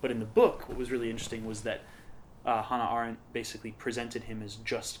 But in the book, what was really interesting was that Hannah Arendt basically presented him as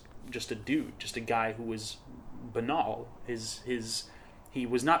just a dude, just a guy who was banal. He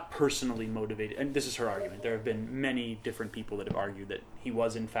was not personally motivated, and this is her argument. There have been many different people that have argued that he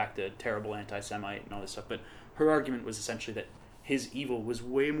was in fact a terrible anti-Semite and all this stuff, but her argument was essentially that his evil was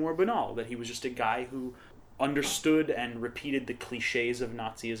way more banal, that he was just a guy who understood and repeated the cliches of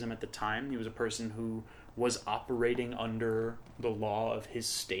Nazism at the time. He was a person who was operating under the law of his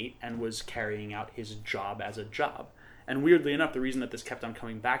state and was carrying out his job as a job. And weirdly enough, the reason that this kept on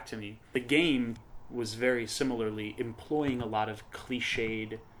coming back to me, the game was very similarly employing a lot of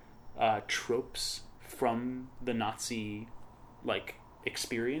cliched tropes from the Nazi like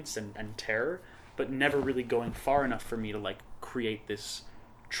experience and terror, but never really going far enough for me to like create this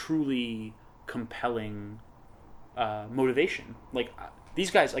truly compelling motivation. Like,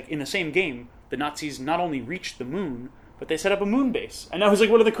 these guys, like, in the same game, the Nazis not only reached the moon, but they set up a moon base. And that was, like,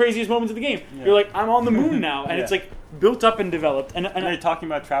 one of the craziest moments of the game. Yeah. You're like, I'm on the moon now. And it's, like, built up and developed. And they're talking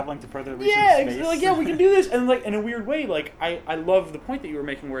about traveling to further reach space. They're like, yeah, we can do this. And, like, in a weird way, like, I love the point that you were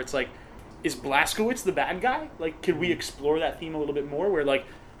making where it's, like, is Blazkowicz the bad guy? Like, could we explore that theme a little bit more? Where, like,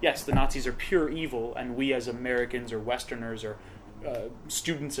 yes, the Nazis are pure evil, and we as Americans or Westerners or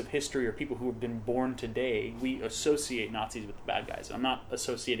students of history or people who have been born today, we associate Nazis with the bad guys. I'm not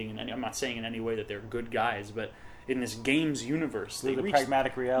saying in any way that they're good guys, but in this game's universe. The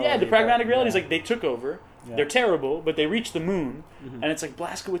pragmatic reality. Yeah, the pragmatic reality is like they took over. Yeah. They're terrible, but they reached the moon, and it's like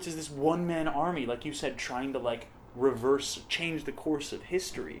Blazkowicz is this one-man army, like you said, trying to like change the course of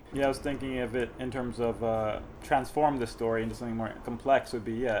history. Yeah, I was thinking of it in terms of transform the story into something more complex would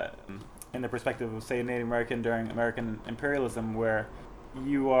be, in the perspective of, say, a Native American during American imperialism, where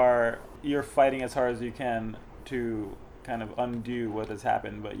you're fighting as hard as you can to kind of undo what has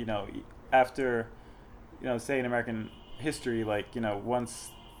happened. But, after, say in American history, like, once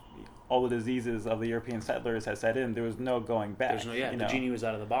all the diseases of the European settlers had set in, there was no going back. The genie was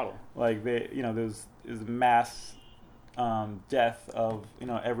out of the bottle. Like, there's mass death of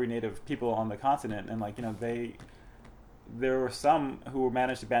every native people on the continent, and like there were some who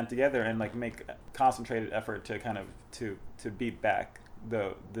managed to band together and like make concentrated effort to kind of to beat back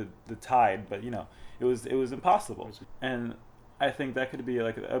the tide, but it was impossible. And I think that could be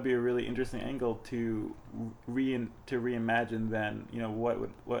that would be a really interesting angle to reimagine then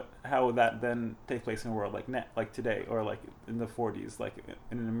how would that then take place in a world like today, or like in the 40s, like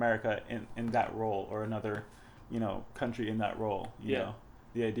in America in that role, or another country in that role. You know,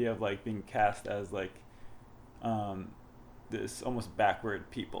 the idea of like being cast as like this almost backward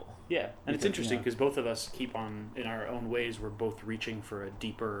people. Yeah, and it's interesting because both of us keep on, in our own ways, we're both reaching for a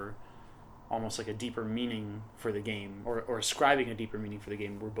deeper, almost like a deeper meaning for the game, or ascribing a deeper meaning for the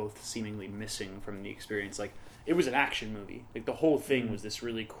game. We're both seemingly missing from the experience. Like, it was an action movie. Like, the whole thing was this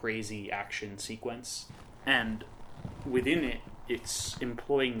really crazy action sequence, and within it, it's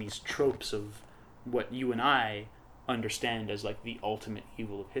employing these tropes of what you and I understand as like the ultimate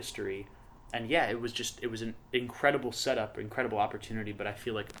evil of history. And yeah, it was an incredible setup, incredible opportunity, but I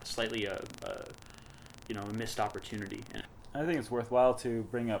feel like slightly a missed opportunity. I think it's worthwhile to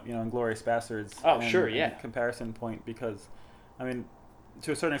bring up, Inglourious Basterds. Comparison point, because, I mean,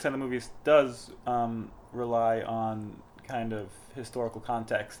 to a certain extent, the movie does rely on kind of historical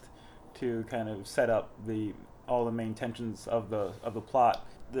context to kind of set up all the main tensions of the plot.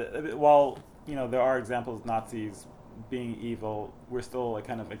 While there are examples of Nazis being evil, we're still like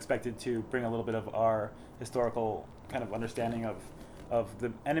kind of expected to bring a little bit of our historical kind of understanding of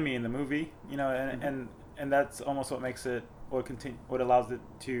the enemy in the movie, and that's almost what makes it, what allows it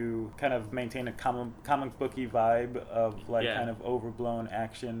to kind of maintain a comic booky vibe of kind of overblown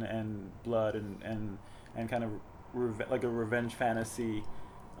action and blood and kind of like a revenge fantasy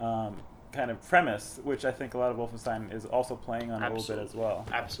kind of premise, which I think a lot of Wolfenstein is also playing on a little bit as well.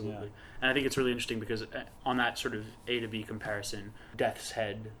 Absolutely. Yeah. And I think it's really interesting because on that sort of A to B comparison, Death's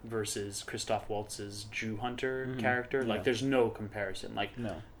Head versus Christoph Waltz's Jew Hunter character, like there's no comparison. Like,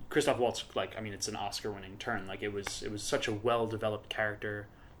 no. Christoph Waltz, it's an Oscar-winning turn. Like, it was such a well-developed character,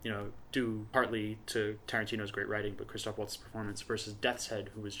 due partly to Tarantino's great writing, but Christoph Waltz's performance versus Death's Head,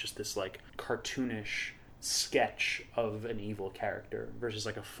 who was just this like cartoonish sketch of an evil character versus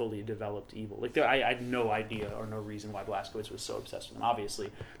like a fully developed evil. Like, I had no idea or no reason why Blazkowicz was so obsessed with him. Obviously,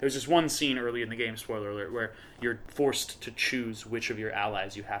 there's this one scene early in the game, spoiler alert, where you're forced to choose which of your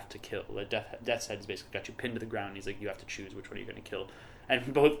allies you have to kill. Death's Head's basically got you pinned to the ground, and he's like, you have to choose which one you're going to kill.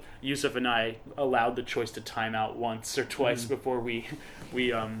 And both Yusuf and I allowed the choice to time out once or twice before we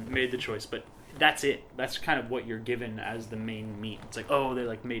made the choice. But that's it. That's kind of what you're given as the main meat. It's like, oh, they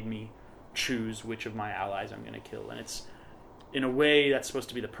like made me choose which of my allies I'm going to kill. And it's, in a way, that's supposed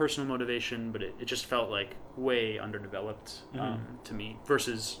to be the personal motivation, but it just felt like way underdeveloped to me.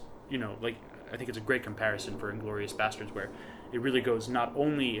 Versus, I think it's a great comparison for Inglourious Basterds, where it really goes not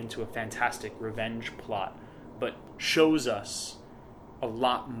only into a fantastic revenge plot, but shows us a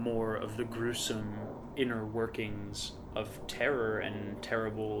lot more of the gruesome inner workings of terror and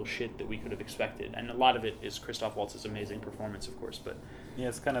terrible shit that we could have expected. And a lot of it is Christoph Waltz's amazing performance, of course, but yeah,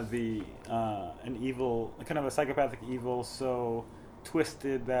 it's kind of an evil, kind of a psychopathic evil, so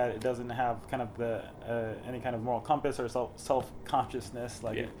twisted that it doesn't have kind of the any kind of moral compass or self-consciousness,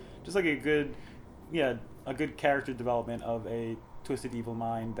 just like a good character development of a twisted evil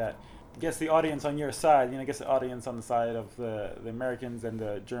mind that gets the audience on your side, gets the audience on the side of the Americans and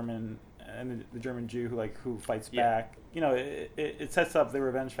the German Jew who fights back. It sets up the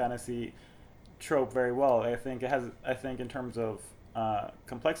revenge fantasy trope very well. I think in terms of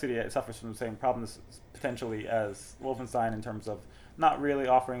complexity, it suffers from the same problems potentially as Wolfenstein in terms of not really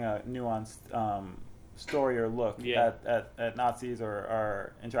offering a nuanced story or look at Nazis or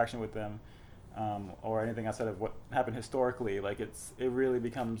our interaction with them, or anything outside of what happened historically. Like, it really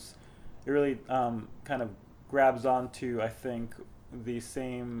kind of grabs onto, I think, the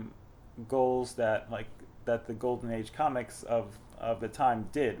same goals that the Golden Age comics of of the time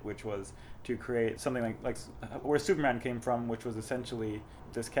did, which was to create something like where Superman came from, which was essentially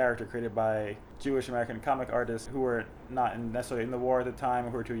this character created by Jewish American comic artists who were not necessarily in the war at the time,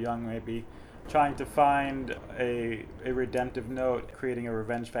 who were too young maybe, trying to find a redemptive note, creating a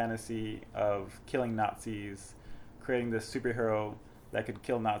revenge fantasy of killing Nazis, creating this superhero that could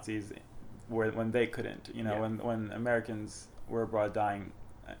kill Nazis when they couldn't. When Americans were abroad dying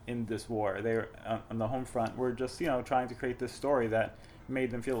in this war, they were on the home front. Were just trying to create this story that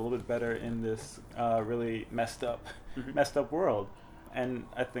made them feel a little bit better in this really messed up world. And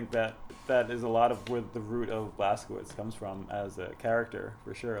I think that is a lot of where the root of Blazkowicz comes from as a character,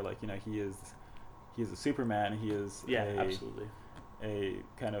 for sure. Like, he is a Superman. He is absolutely a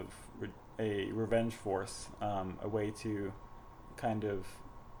kind of a revenge force, a way to kind of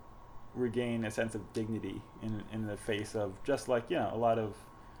regain a sense of dignity in the face of just like a lot of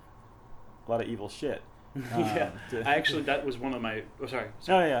evil shit. That was one of my. Oh, sorry.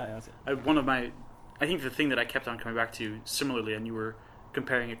 That's it. One of my. I think the thing that I kept on coming back to similarly, and you were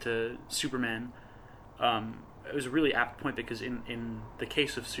comparing it to Superman. It was a really apt point because in the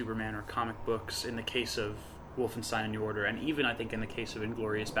case of Superman or comic books, in the case of Wolfenstein: New Order, and even I think in the case of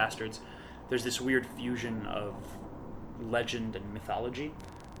Inglourious Bastards, there's this weird fusion of legend and mythology.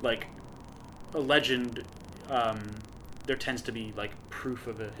 Like a legend, there tends to be like proof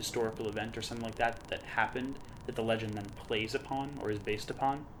of a historical event or something like that happened that the legend then plays upon or is based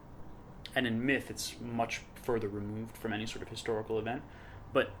upon. And in myth, it's much further removed from any sort of historical event.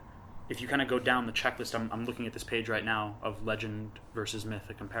 But if you kind of go down the checklist, I'm looking at this page right now of legend versus myth,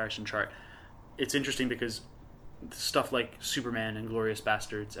 a comparison chart. It's interesting because stuff like Superman and Inglourious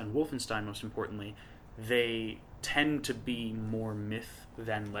Bastards and Wolfenstein, most importantly, they tend to be more myth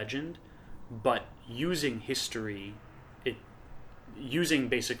than legend, but using history, using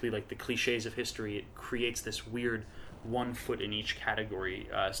basically like the cliches of history, it creates this weird one foot in each category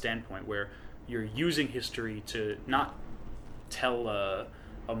standpoint where you're using history to not tell a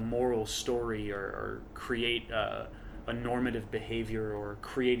moral story or create a normative behavior or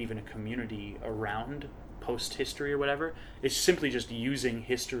create even a community around post-history or whatever. It's simply just using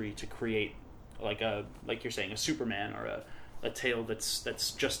history to create like you're saying, a Superman or a tale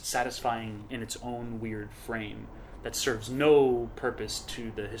that's just satisfying in its own weird frame, that serves no purpose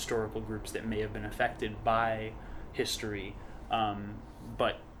to the historical groups that may have been affected by history,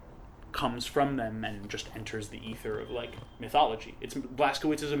 but comes from them and just enters the ether of like mythology.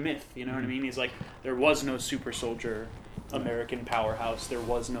 Blazkowicz is a myth, you know what I mean? He's like, there was no super soldier American powerhouse, there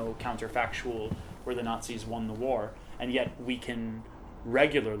was no counterfactual where the Nazis won the war, and yet we can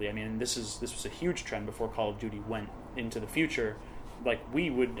regularly, I mean, this was a huge trend before Call of Duty went into the future. Like, we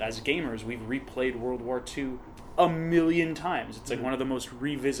would, as gamers, we've replayed World War II a million times. It's like one of the most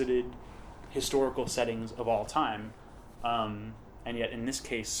revisited historical settings of all time, and yet in this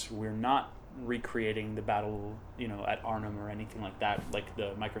case we're not recreating the battle at Arnhem or anything like that, like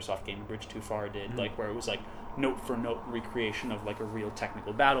the Microsoft game Bridge Too Far did, like where it was like note for note recreation of like a real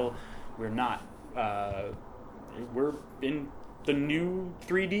technical battle. We're not we're in the new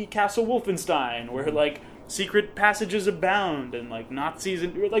 3D Castle Wolfenstein where like secret passages abound and like Nazis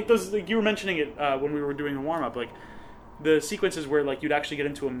and like those, like you were mentioning it when we were doing the warm up, like the sequences where like you'd actually get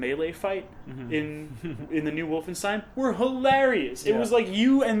into a melee fight in the new Wolfenstein were hilarious. It was like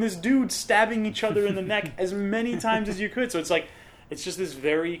you and this dude stabbing each other in the neck as many times as you could. So it's like, it's just this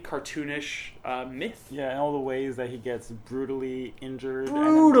very cartoonish myth. Yeah, and all the ways that he gets brutally injured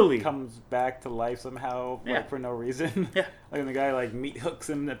and then comes back to life somehow, like for no reason. Yeah, like when the guy like meat hooks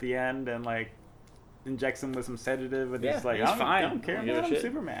him at the end and like injects him with some sedative, and he's like, I don't care, man, I'm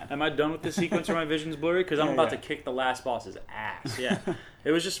Superman. Am I done with this sequence where my vision's blurry? Because I'm about to kick the last boss's ass. Yeah.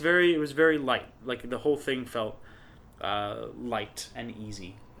 It was just very light. Like, the whole thing felt light and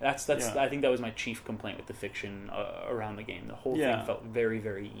easy. That's I think that was my chief complaint with the fiction around the game. The whole thing felt very,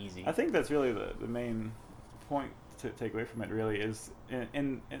 very easy. I think that's really the main point to take away from it, really, is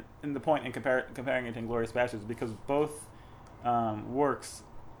in the point in comparing it to Inglourious Bastards, because both works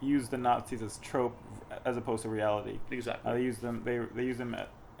use the Nazis as trope as opposed to reality. Exactly. They use them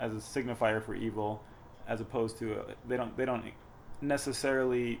as a signifier for evil, as opposed to they don't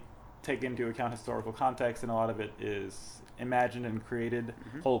necessarily take into account historical context, and a lot of it is imagined and created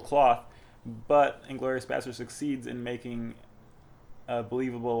whole cloth. But Inglourious Basterds succeeds in making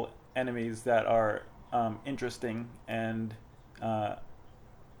believable enemies that are interesting and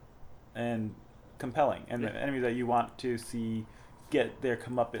compelling, and the enemies that you want to see get their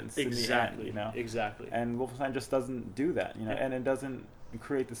comeuppance in the end, Exactly. And Wolfenstein just doesn't do that, and it doesn't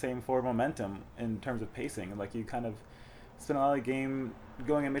create the same forward momentum in terms of pacing. Like, you kind of spend a lot of the game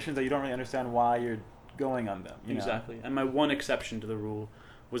going on missions that you don't really understand why you're going on them. Exactly. And my one exception to the rule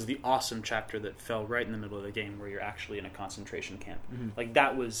was the awesome chapter that fell right in the middle of the game where you're actually in a concentration camp. Mm-hmm. Like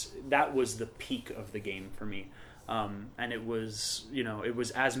that was the peak of the game for me. And it was, it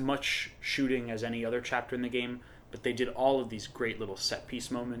was as much shooting as any other chapter in the game, but they did all of these great little set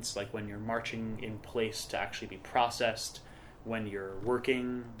piece moments, like when you're marching in place to actually be processed, when you're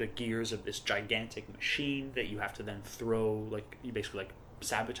working the gears of this gigantic machine that you have to then throw, like you basically like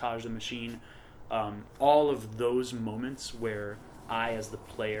sabotage the machine. All of those moments where I, as the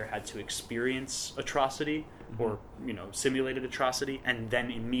player, had to experience atrocity or, simulated atrocity, and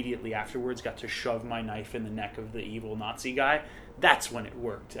then immediately afterwards got to shove my knife in the neck of the evil Nazi guy, that's when it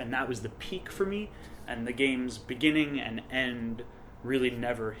worked. And that was the peak for me, and the game's beginning and end really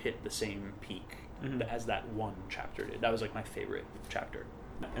never hit the same peak as that one chapter did. That was like my favorite chapter.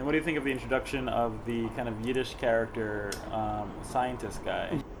 And what do you think of the introduction of the kind of Yiddish character, scientist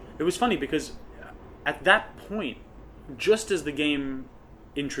guy? It was funny because at that point, just as the game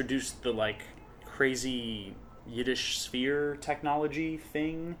introduced the like crazy Yiddish sphere technology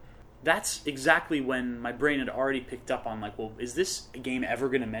thing, that's exactly when my brain had already picked up on like, well, is this game ever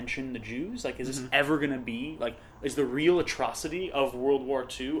going to mention the Jews? Like, is this ever going to be like, is the real atrocity of World War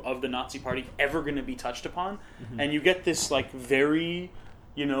II, of the Nazi Party, ever going to be touched upon? And you get this like very,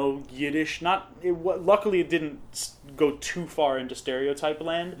 Yiddish, luckily it didn't go too far into stereotype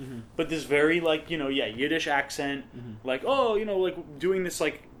land, but this very like, Yiddish accent, like, like doing this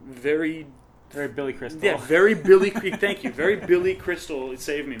like very Billy Crystal. Yeah, very Billy. Thank you, very Billy Crystal. It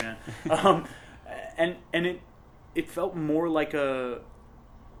saved me, man. And it felt more like a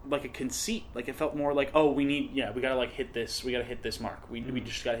conceit. Like it felt more like, oh, we gotta like hit this. We gotta hit this mark. We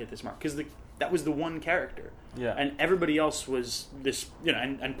just gotta hit this mark because that was the one character. Yeah. And everybody else was this,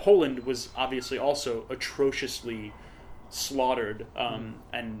 and Poland was obviously also atrociously slaughtered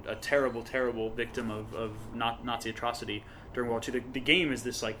and a terrible, terrible victim of Nazi atrocity during World War II. The game is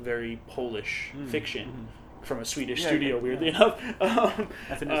this like very Polish fiction from a Swedish studio, weirdly enough.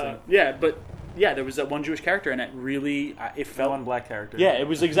 That's interesting. There was that one Jewish character, and it really it felt one black character. Yeah, it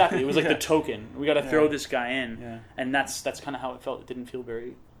was exactly. It was like the token. We got to throw this guy in, and that's kind of how it felt. It didn't feel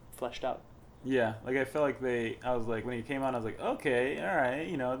very fleshed out. Yeah, like I felt like I was like, when he came on, I was like, okay, all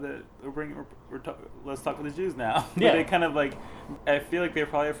right, let's talk with the Jews now. But they kind of like, I feel like they're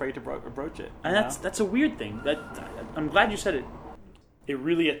probably afraid to broach it. And that's a weird thing. That I'm glad you said it. It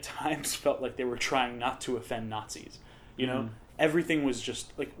really at times felt like they were trying not to offend Nazis. Everything was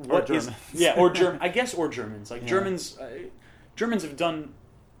just like what or is Germans. or I guess or Germans. Like Germans have done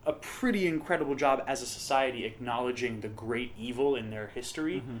a pretty incredible job as a society acknowledging the great evil in their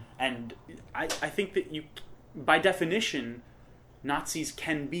history, and I think that by definition, Nazis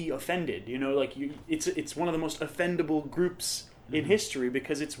can be offended. It's one of the most offendable groups in history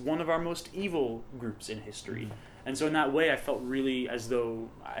because it's one of our most evil groups in history. And so in that way, I felt as though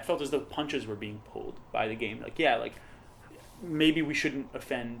punches were being pulled by the game. Like maybe we shouldn't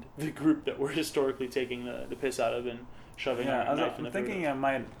offend the group that we're historically taking the piss out of and shoving a knife in the throat. I'm thinking it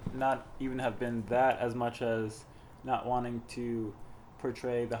might not even have been that as much as not wanting to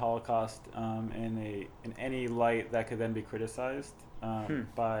portray the Holocaust in any light that could then be criticized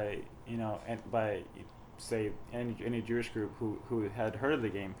by say any Jewish group who had heard of the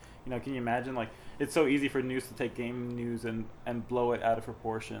game. Can you imagine, like, it's so easy for news to take game news and blow it out of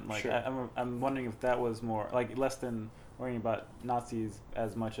proportion. Like, sure. I'm wondering if that was more like less than worrying about Nazis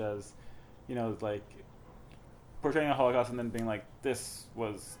as much as like portraying a Holocaust and then being like, this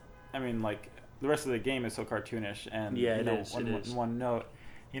was, like the rest of the game is so cartoonish and it is. One note,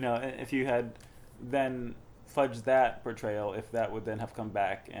 if you had then fudged that portrayal, if that would then have come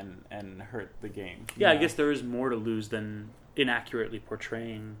back and hurt the game. I guess there is more to lose than inaccurately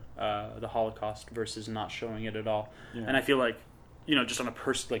portraying the Holocaust versus not showing it at all. And I feel like just on a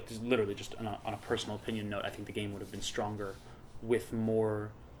on a personal opinion note, I think the game would have been stronger with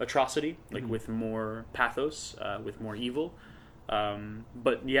more atrocity, like with more pathos, with more evil.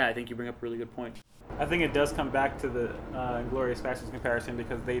 But I think you bring up a really good point. I think it does come back to the Inglourious Basterds comparison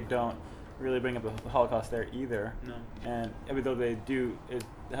because they don't really bring up the Holocaust there either. No. And even though they do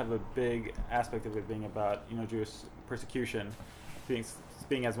have a big aspect of it being about Jewish persecution,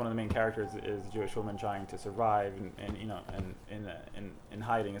 being as one of the main characters is a Jewish woman trying to survive and in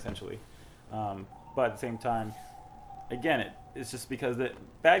hiding essentially. But at the same time, again, it's just because the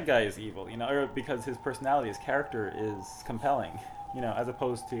bad guy is evil, or because his personality, his character is compelling, as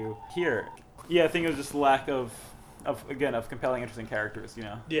opposed to here. Yeah, I think it was just lack of compelling, interesting characters,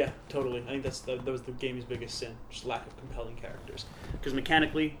 Yeah, totally. I think that was the game's biggest sin, just lack of compelling characters. Because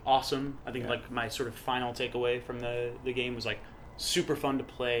mechanically, awesome. I think like my sort of final takeaway from the game was like super fun to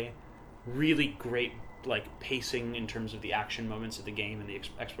play, really great like pacing in terms of the action moments of the game and the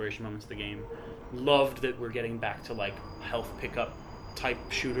exploration moments of the game. Loved that we're getting back to like health pickup type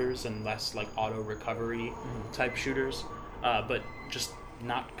shooters and less like auto recovery type shooters, but just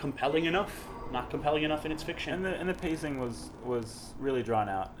not compelling enough. Not compelling enough in its fiction. And the pacing was really drawn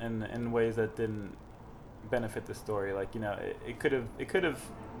out in ways that didn't benefit the story. Like, you know, it could have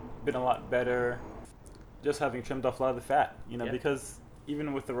been a lot better just having trimmed off a lot of the fat, you know, because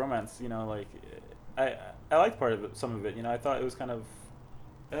even with the romance, you know, like I liked part of it, some of it, you know. I thought it was kind of,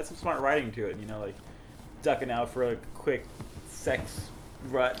 it had some smart writing to it, you know, like ducking out for a quick sex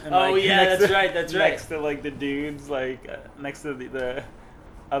rut. And, like, that's right. Next to like the dudes, like next to the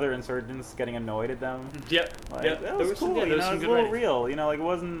other insurgents getting annoyed at them. Yep. That was cool. You know, it was a little real. You know, like it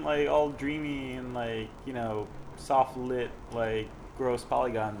wasn't like all dreamy and like, you know, soft lit, like gross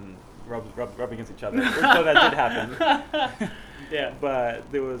polygon rub against each other. So that did happen. Yeah.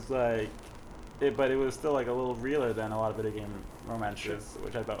 But there was like, it was still like a little realer than a lot of video game romances,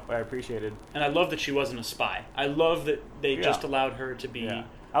 which I appreciated. And I love that she wasn't a spy. I love that they just allowed her to be. Yeah.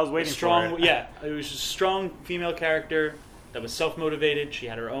 I was waiting strong. for it. Yeah, it was a strong female character that was self-motivated. She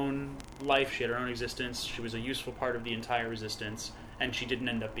had her own life. She had her own existence. She was a useful part of the entire resistance, and she didn't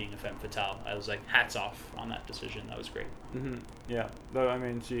end up being a femme fatale. I was like, hats off on that decision. That was great. Mm-hmm. Yeah, though I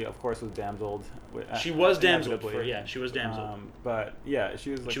mean, she of course was damseled. She was damseled. She was damseled. But yeah,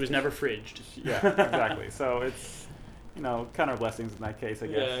 she was. Like, she was never fridged. Yeah, exactly. So it's, you know, kind of blessings in that case, I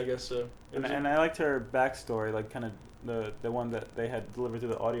guess. Yeah, I guess so. And I liked her backstory, like kind of the one that they had delivered through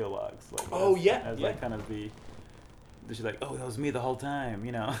the audio logs. Like, like kind of the. She's like, oh, that was me the whole time,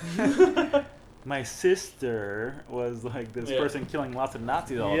 you know. My sister was like this person killing lots of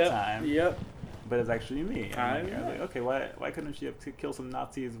Nazis all the time. Yep. But it's actually me. I was like, okay, why couldn't she have killed some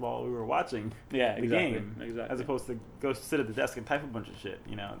Nazis while we were watching the game? Exactly. As opposed to go sit at the desk and type a bunch of shit,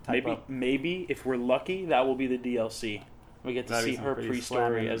 you know. Maybe if we're lucky, that will be the DLC. We get to see her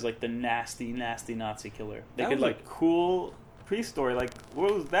pre-story as like the nasty Nazi killer. That was like cool pre-story. Like,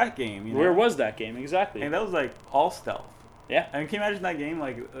 what was that game? You know? Where was that game exactly? And that was like all stealth. Yeah. I mean, can you imagine that game,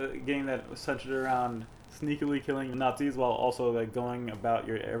 like a game that was centered around sneakily killing Nazis while also like going about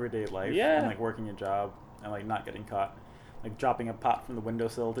your everyday life and like working your job and like not getting caught, like dropping a pot from the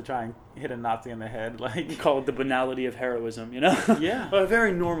windowsill to try and hit a Nazi in the head, like you call it the banality of heroism, you know? Yeah. A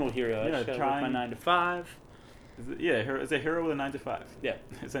very normal hero. Yeah, trying my 9 to 5. It's a hero with a 9 to 5. Yeah.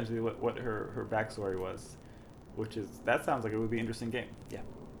 Essentially, what her backstory was, which is that sounds like it would be an interesting game. Yeah.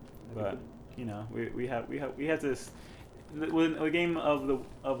 But you know, we have this. With a game of the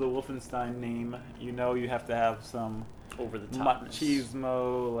Wolfenstein name, you know, you have to have some over the top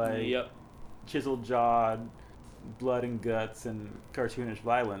machismo, like chiseled jawed, blood and guts and cartoonish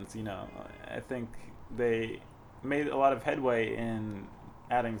violence. You know, I think they made a lot of headway in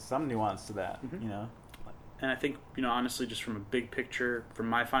adding some nuance to that. You know, and I think, you know, honestly, just from a big picture, from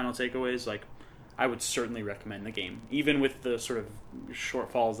my final takeaways, like I would certainly recommend the game, even with the sort of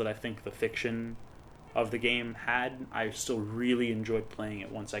shortfalls that I think the fiction of the game had. I still really enjoyed playing it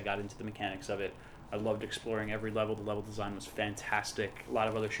once I got into the mechanics of it. I loved exploring every level. The level design was fantastic. A lot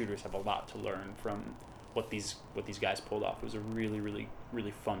of other shooters have a lot to learn from what these guys pulled off. It was a really, really,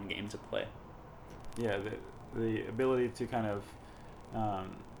 really fun game to play. Yeah, the ability to kind of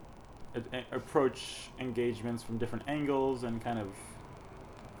approach engagements from different angles and kind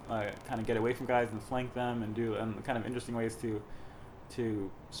of get away from guys and flank them and do kind of interesting ways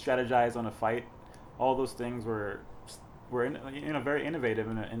to strategize on a fight. All those things were very innovative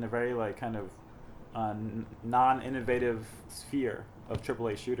in a very like kind of non-innovative sphere of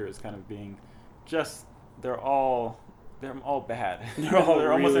AAA shooters, kind of being just they're all bad. They're really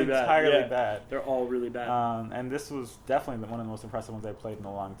almost entirely bad. They're all really bad. And this was definitely one of the most impressive ones I've played in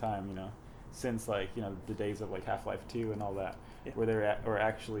a long time. You know, since like, you know, the days of like Half-Life 2 and all that, where they were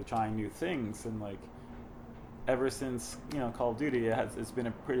actually trying new things. And like ever since, you know, Call of Duty, it's been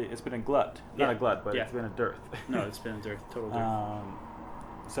a glut. Not a glut, but it's been a dearth. No, it's been a dearth. Total dearth.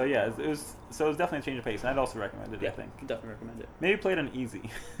 So yeah, it was definitely a change of pace, and I'd also recommend it. I think definitely recommend it. Maybe play it on easy.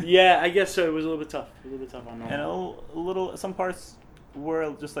 Yeah, I guess so. It was a little bit tough. On normal. And some parts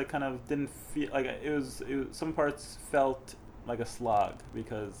were just like kind of didn't feel like it was. Some parts felt like a slog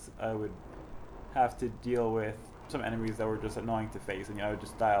because I would have to deal with some enemies that were just annoying to face, and I would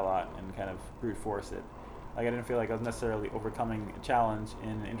just die a lot and kind of brute force it. Like I didn't feel like I was necessarily overcoming a challenge in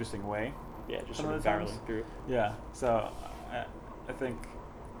an interesting way. Yeah, just sort of barreling through. Yeah, so I think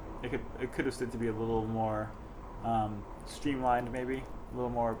it could have stood to be a little more streamlined, maybe a little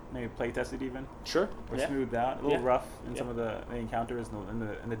more maybe play tested even. Sure. Or smoothed out, a little rough in some of the encounters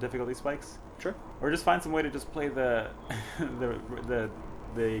and the difficulty spikes. Sure. Or just find some way to just play the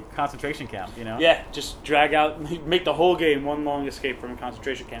the concentration camp, you know? Yeah, just drag out, make the whole game one long escape from a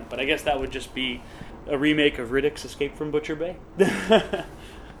concentration camp. But I guess that would just be a remake of Riddick's Escape from Butcher Bay.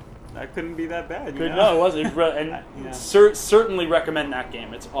 That couldn't be that bad. No, it wasn't. And certainly recommend that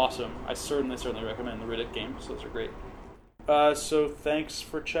game. It's awesome. I certainly recommend the Riddick games. Those are great. So thanks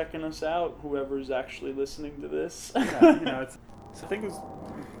for checking us out, whoever's actually listening to this. Yeah, I think it's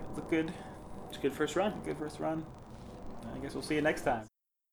a good first run. Good first run. I guess we'll see you next time.